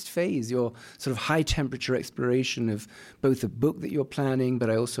this next phase, your sort of high temperature exploration of both the book that you're planning, but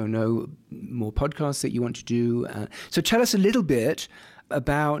I also know more podcasts that you want to do. So tell us a little bit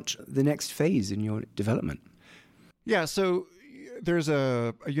about the next phase in your development. Yeah, so there's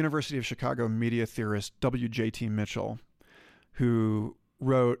a University of Chicago media theorist, W.J.T. Mitchell, who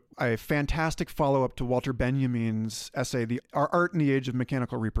wrote a fantastic follow-up to Walter Benjamin's essay, Our Art in the Age of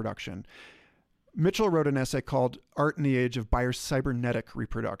Mechanical Reproduction. Mitchell wrote an essay called Art in the Age of Biocybernetic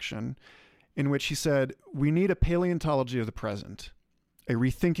Reproduction, in which he said, we need a paleontology of the present, a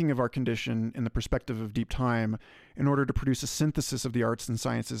rethinking of our condition in the perspective of deep time, in order to produce a synthesis of the arts and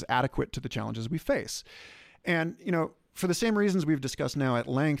sciences adequate to the challenges we face. And, you know, for the same reasons we've discussed now at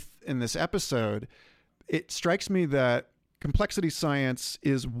length in this episode, it strikes me that complexity science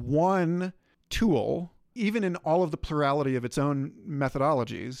is one tool, even in all of the plurality of its own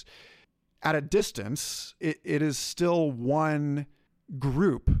methodologies. At a distance, it is still one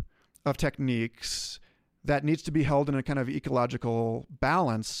group of techniques that needs to be held in a kind of ecological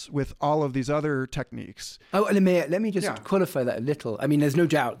balance with all of these other techniques. Oh, let me just qualify that a little. I mean, there's no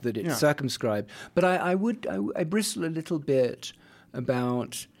doubt that it's circumscribed, but I bristle a little bit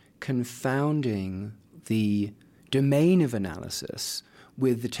about confounding the domain of analysis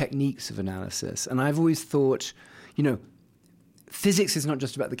with the techniques of analysis. And I've always thought, physics is not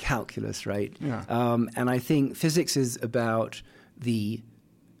just about the calculus, right? Yeah. And I think physics is about the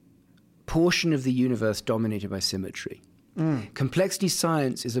portion of the universe dominated by symmetry. Complexity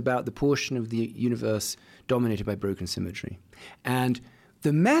science is about the portion of the universe dominated by broken symmetry. And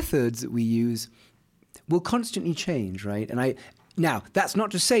the methods that we use will constantly change, right? And now, that's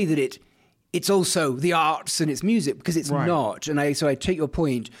not to say that it's also the arts and it's music, because it's not. And so I take your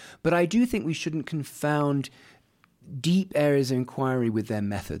point, but I do think we shouldn't confound deep areas of inquiry with their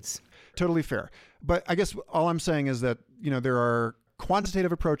methods. Totally fair. But I guess all I'm saying is that, there are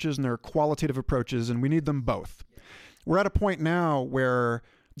quantitative approaches and there are qualitative approaches, and we need them both. We're at a point now where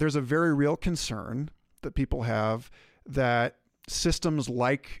there's a very real concern that people have that systems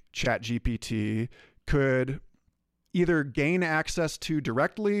like ChatGPT could either gain access to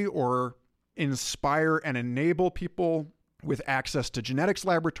directly or inspire and enable people with access to genetics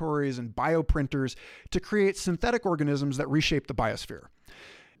laboratories and bioprinters to create synthetic organisms that reshape the biosphere.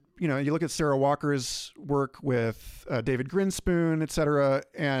 You look at Sarah Walker's work with David Grinspoon, et cetera,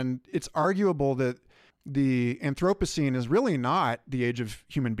 and it's arguable that the Anthropocene is really not the age of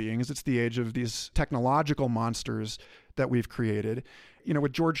human beings. It's the age of these technological monsters that we've created.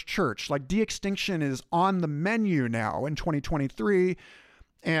 With George Church, like de-extinction is on the menu now in 2023.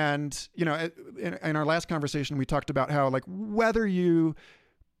 And, in our last conversation, we talked about how, like, whether you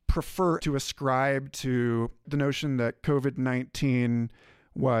prefer to ascribe to the notion that COVID-19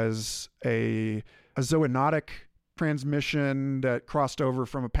 was a zoonotic transmission that crossed over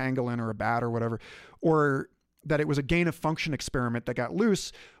from a pangolin or a bat or whatever, or that it was a gain-of-function experiment that got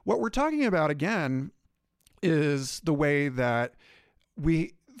loose, what we're talking about, again, is the way that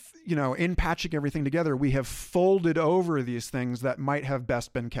we, in patching everything together, we have folded over these things that might have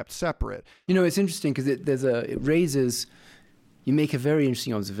best been kept separate. It's interesting because you make a very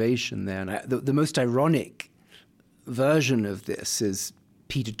interesting observation there. And the most ironic version of this is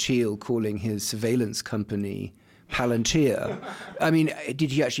Peter Thiel calling his surveillance company Palantir. I mean,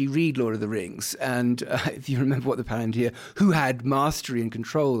 did he actually read Lord of the Rings? And if you remember what the Palantir, who had mastery and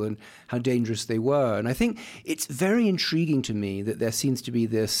control and how dangerous they were. And I think it's very intriguing to me that there seems to be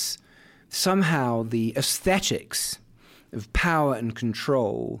this, somehow the aesthetics of power and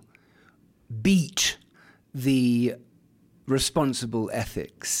control beat the responsible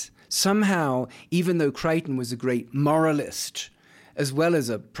ethics. Somehow, even though Crichton was a great moralist, as well as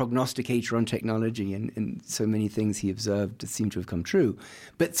a prognosticator on technology, and so many things he observed seem to have come true.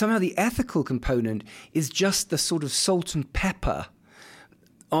 But somehow the ethical component is just the sort of salt and pepper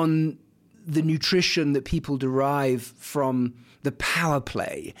on the nutrition that people derive from the power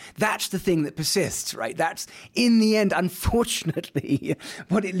play. That's the thing that persists, right? That's, in the end, unfortunately,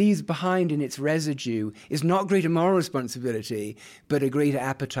 what it leaves behind in its residue is not greater moral responsibility, but a greater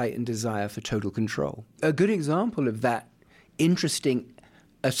appetite and desire for total control. A good example of that interesting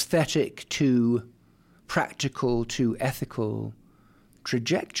aesthetic to practical to ethical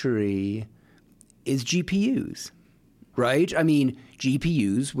trajectory is GPUs, right? I mean,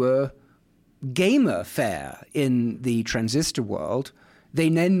 GPUs were gamer fare in the transistor world. They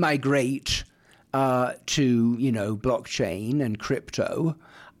then migrate to, blockchain and crypto.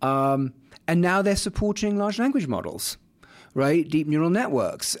 And now they're supporting large language models, right? Deep neural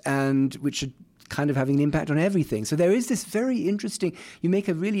networks, and which are kind of having an impact on everything. So there is this very interesting, you make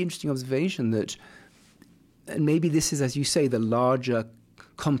a really interesting observation that, and maybe this is, as you say, the larger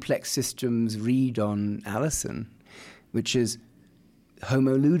complex systems read on Allison, which is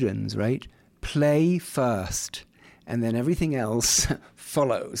homo ludens, right? Play first, and then everything else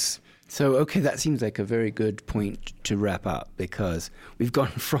follows. So, okay, that seems like a very good point to wrap up, because we've gone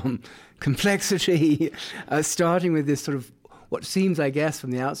from complexity, starting with this sort of what seems, I guess,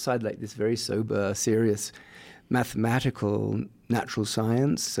 from the outside like this very sober, serious, mathematical, natural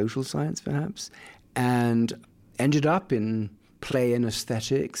science, social science perhaps, and ended up in play and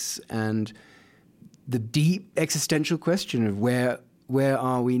aesthetics and the deep existential question of where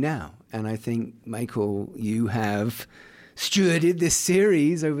are we now? And I think, Michael, you have stewarded this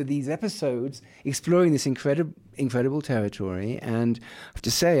series over these episodes, exploring this incredible territory. And I have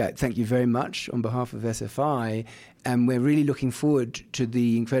to say, I thank you very much on behalf of SFI, and we're really looking forward to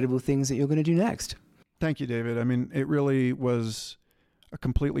the incredible things that you're going to do next. Thank you, David. I mean, it really was a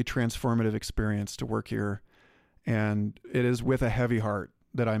completely transformative experience to work here, and it is with a heavy heart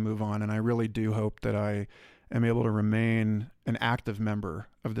that I move on, and I really do hope that I am able to remain an active member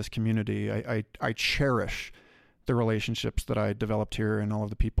of this community. I cherish the relationships that I developed here and all of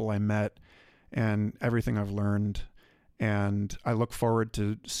the people I met and everything I've learned. And I look forward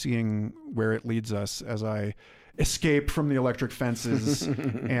to seeing where it leads us as I escape from the electric fences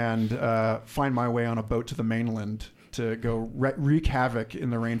and find my way on a boat to the mainland to go wreak havoc in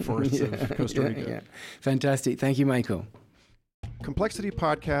the rainforests of Costa Rica. Yeah. Fantastic. Thank you, Michael. Complexity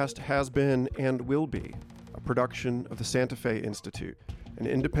Podcast has been and will be a production of the Santa Fe Institute, an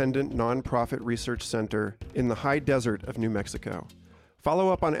independent nonprofit research center in the high desert of New Mexico. Follow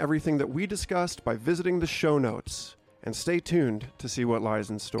up on everything that we discussed by visiting the show notes, and stay tuned to see what lies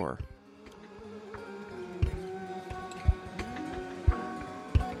in store.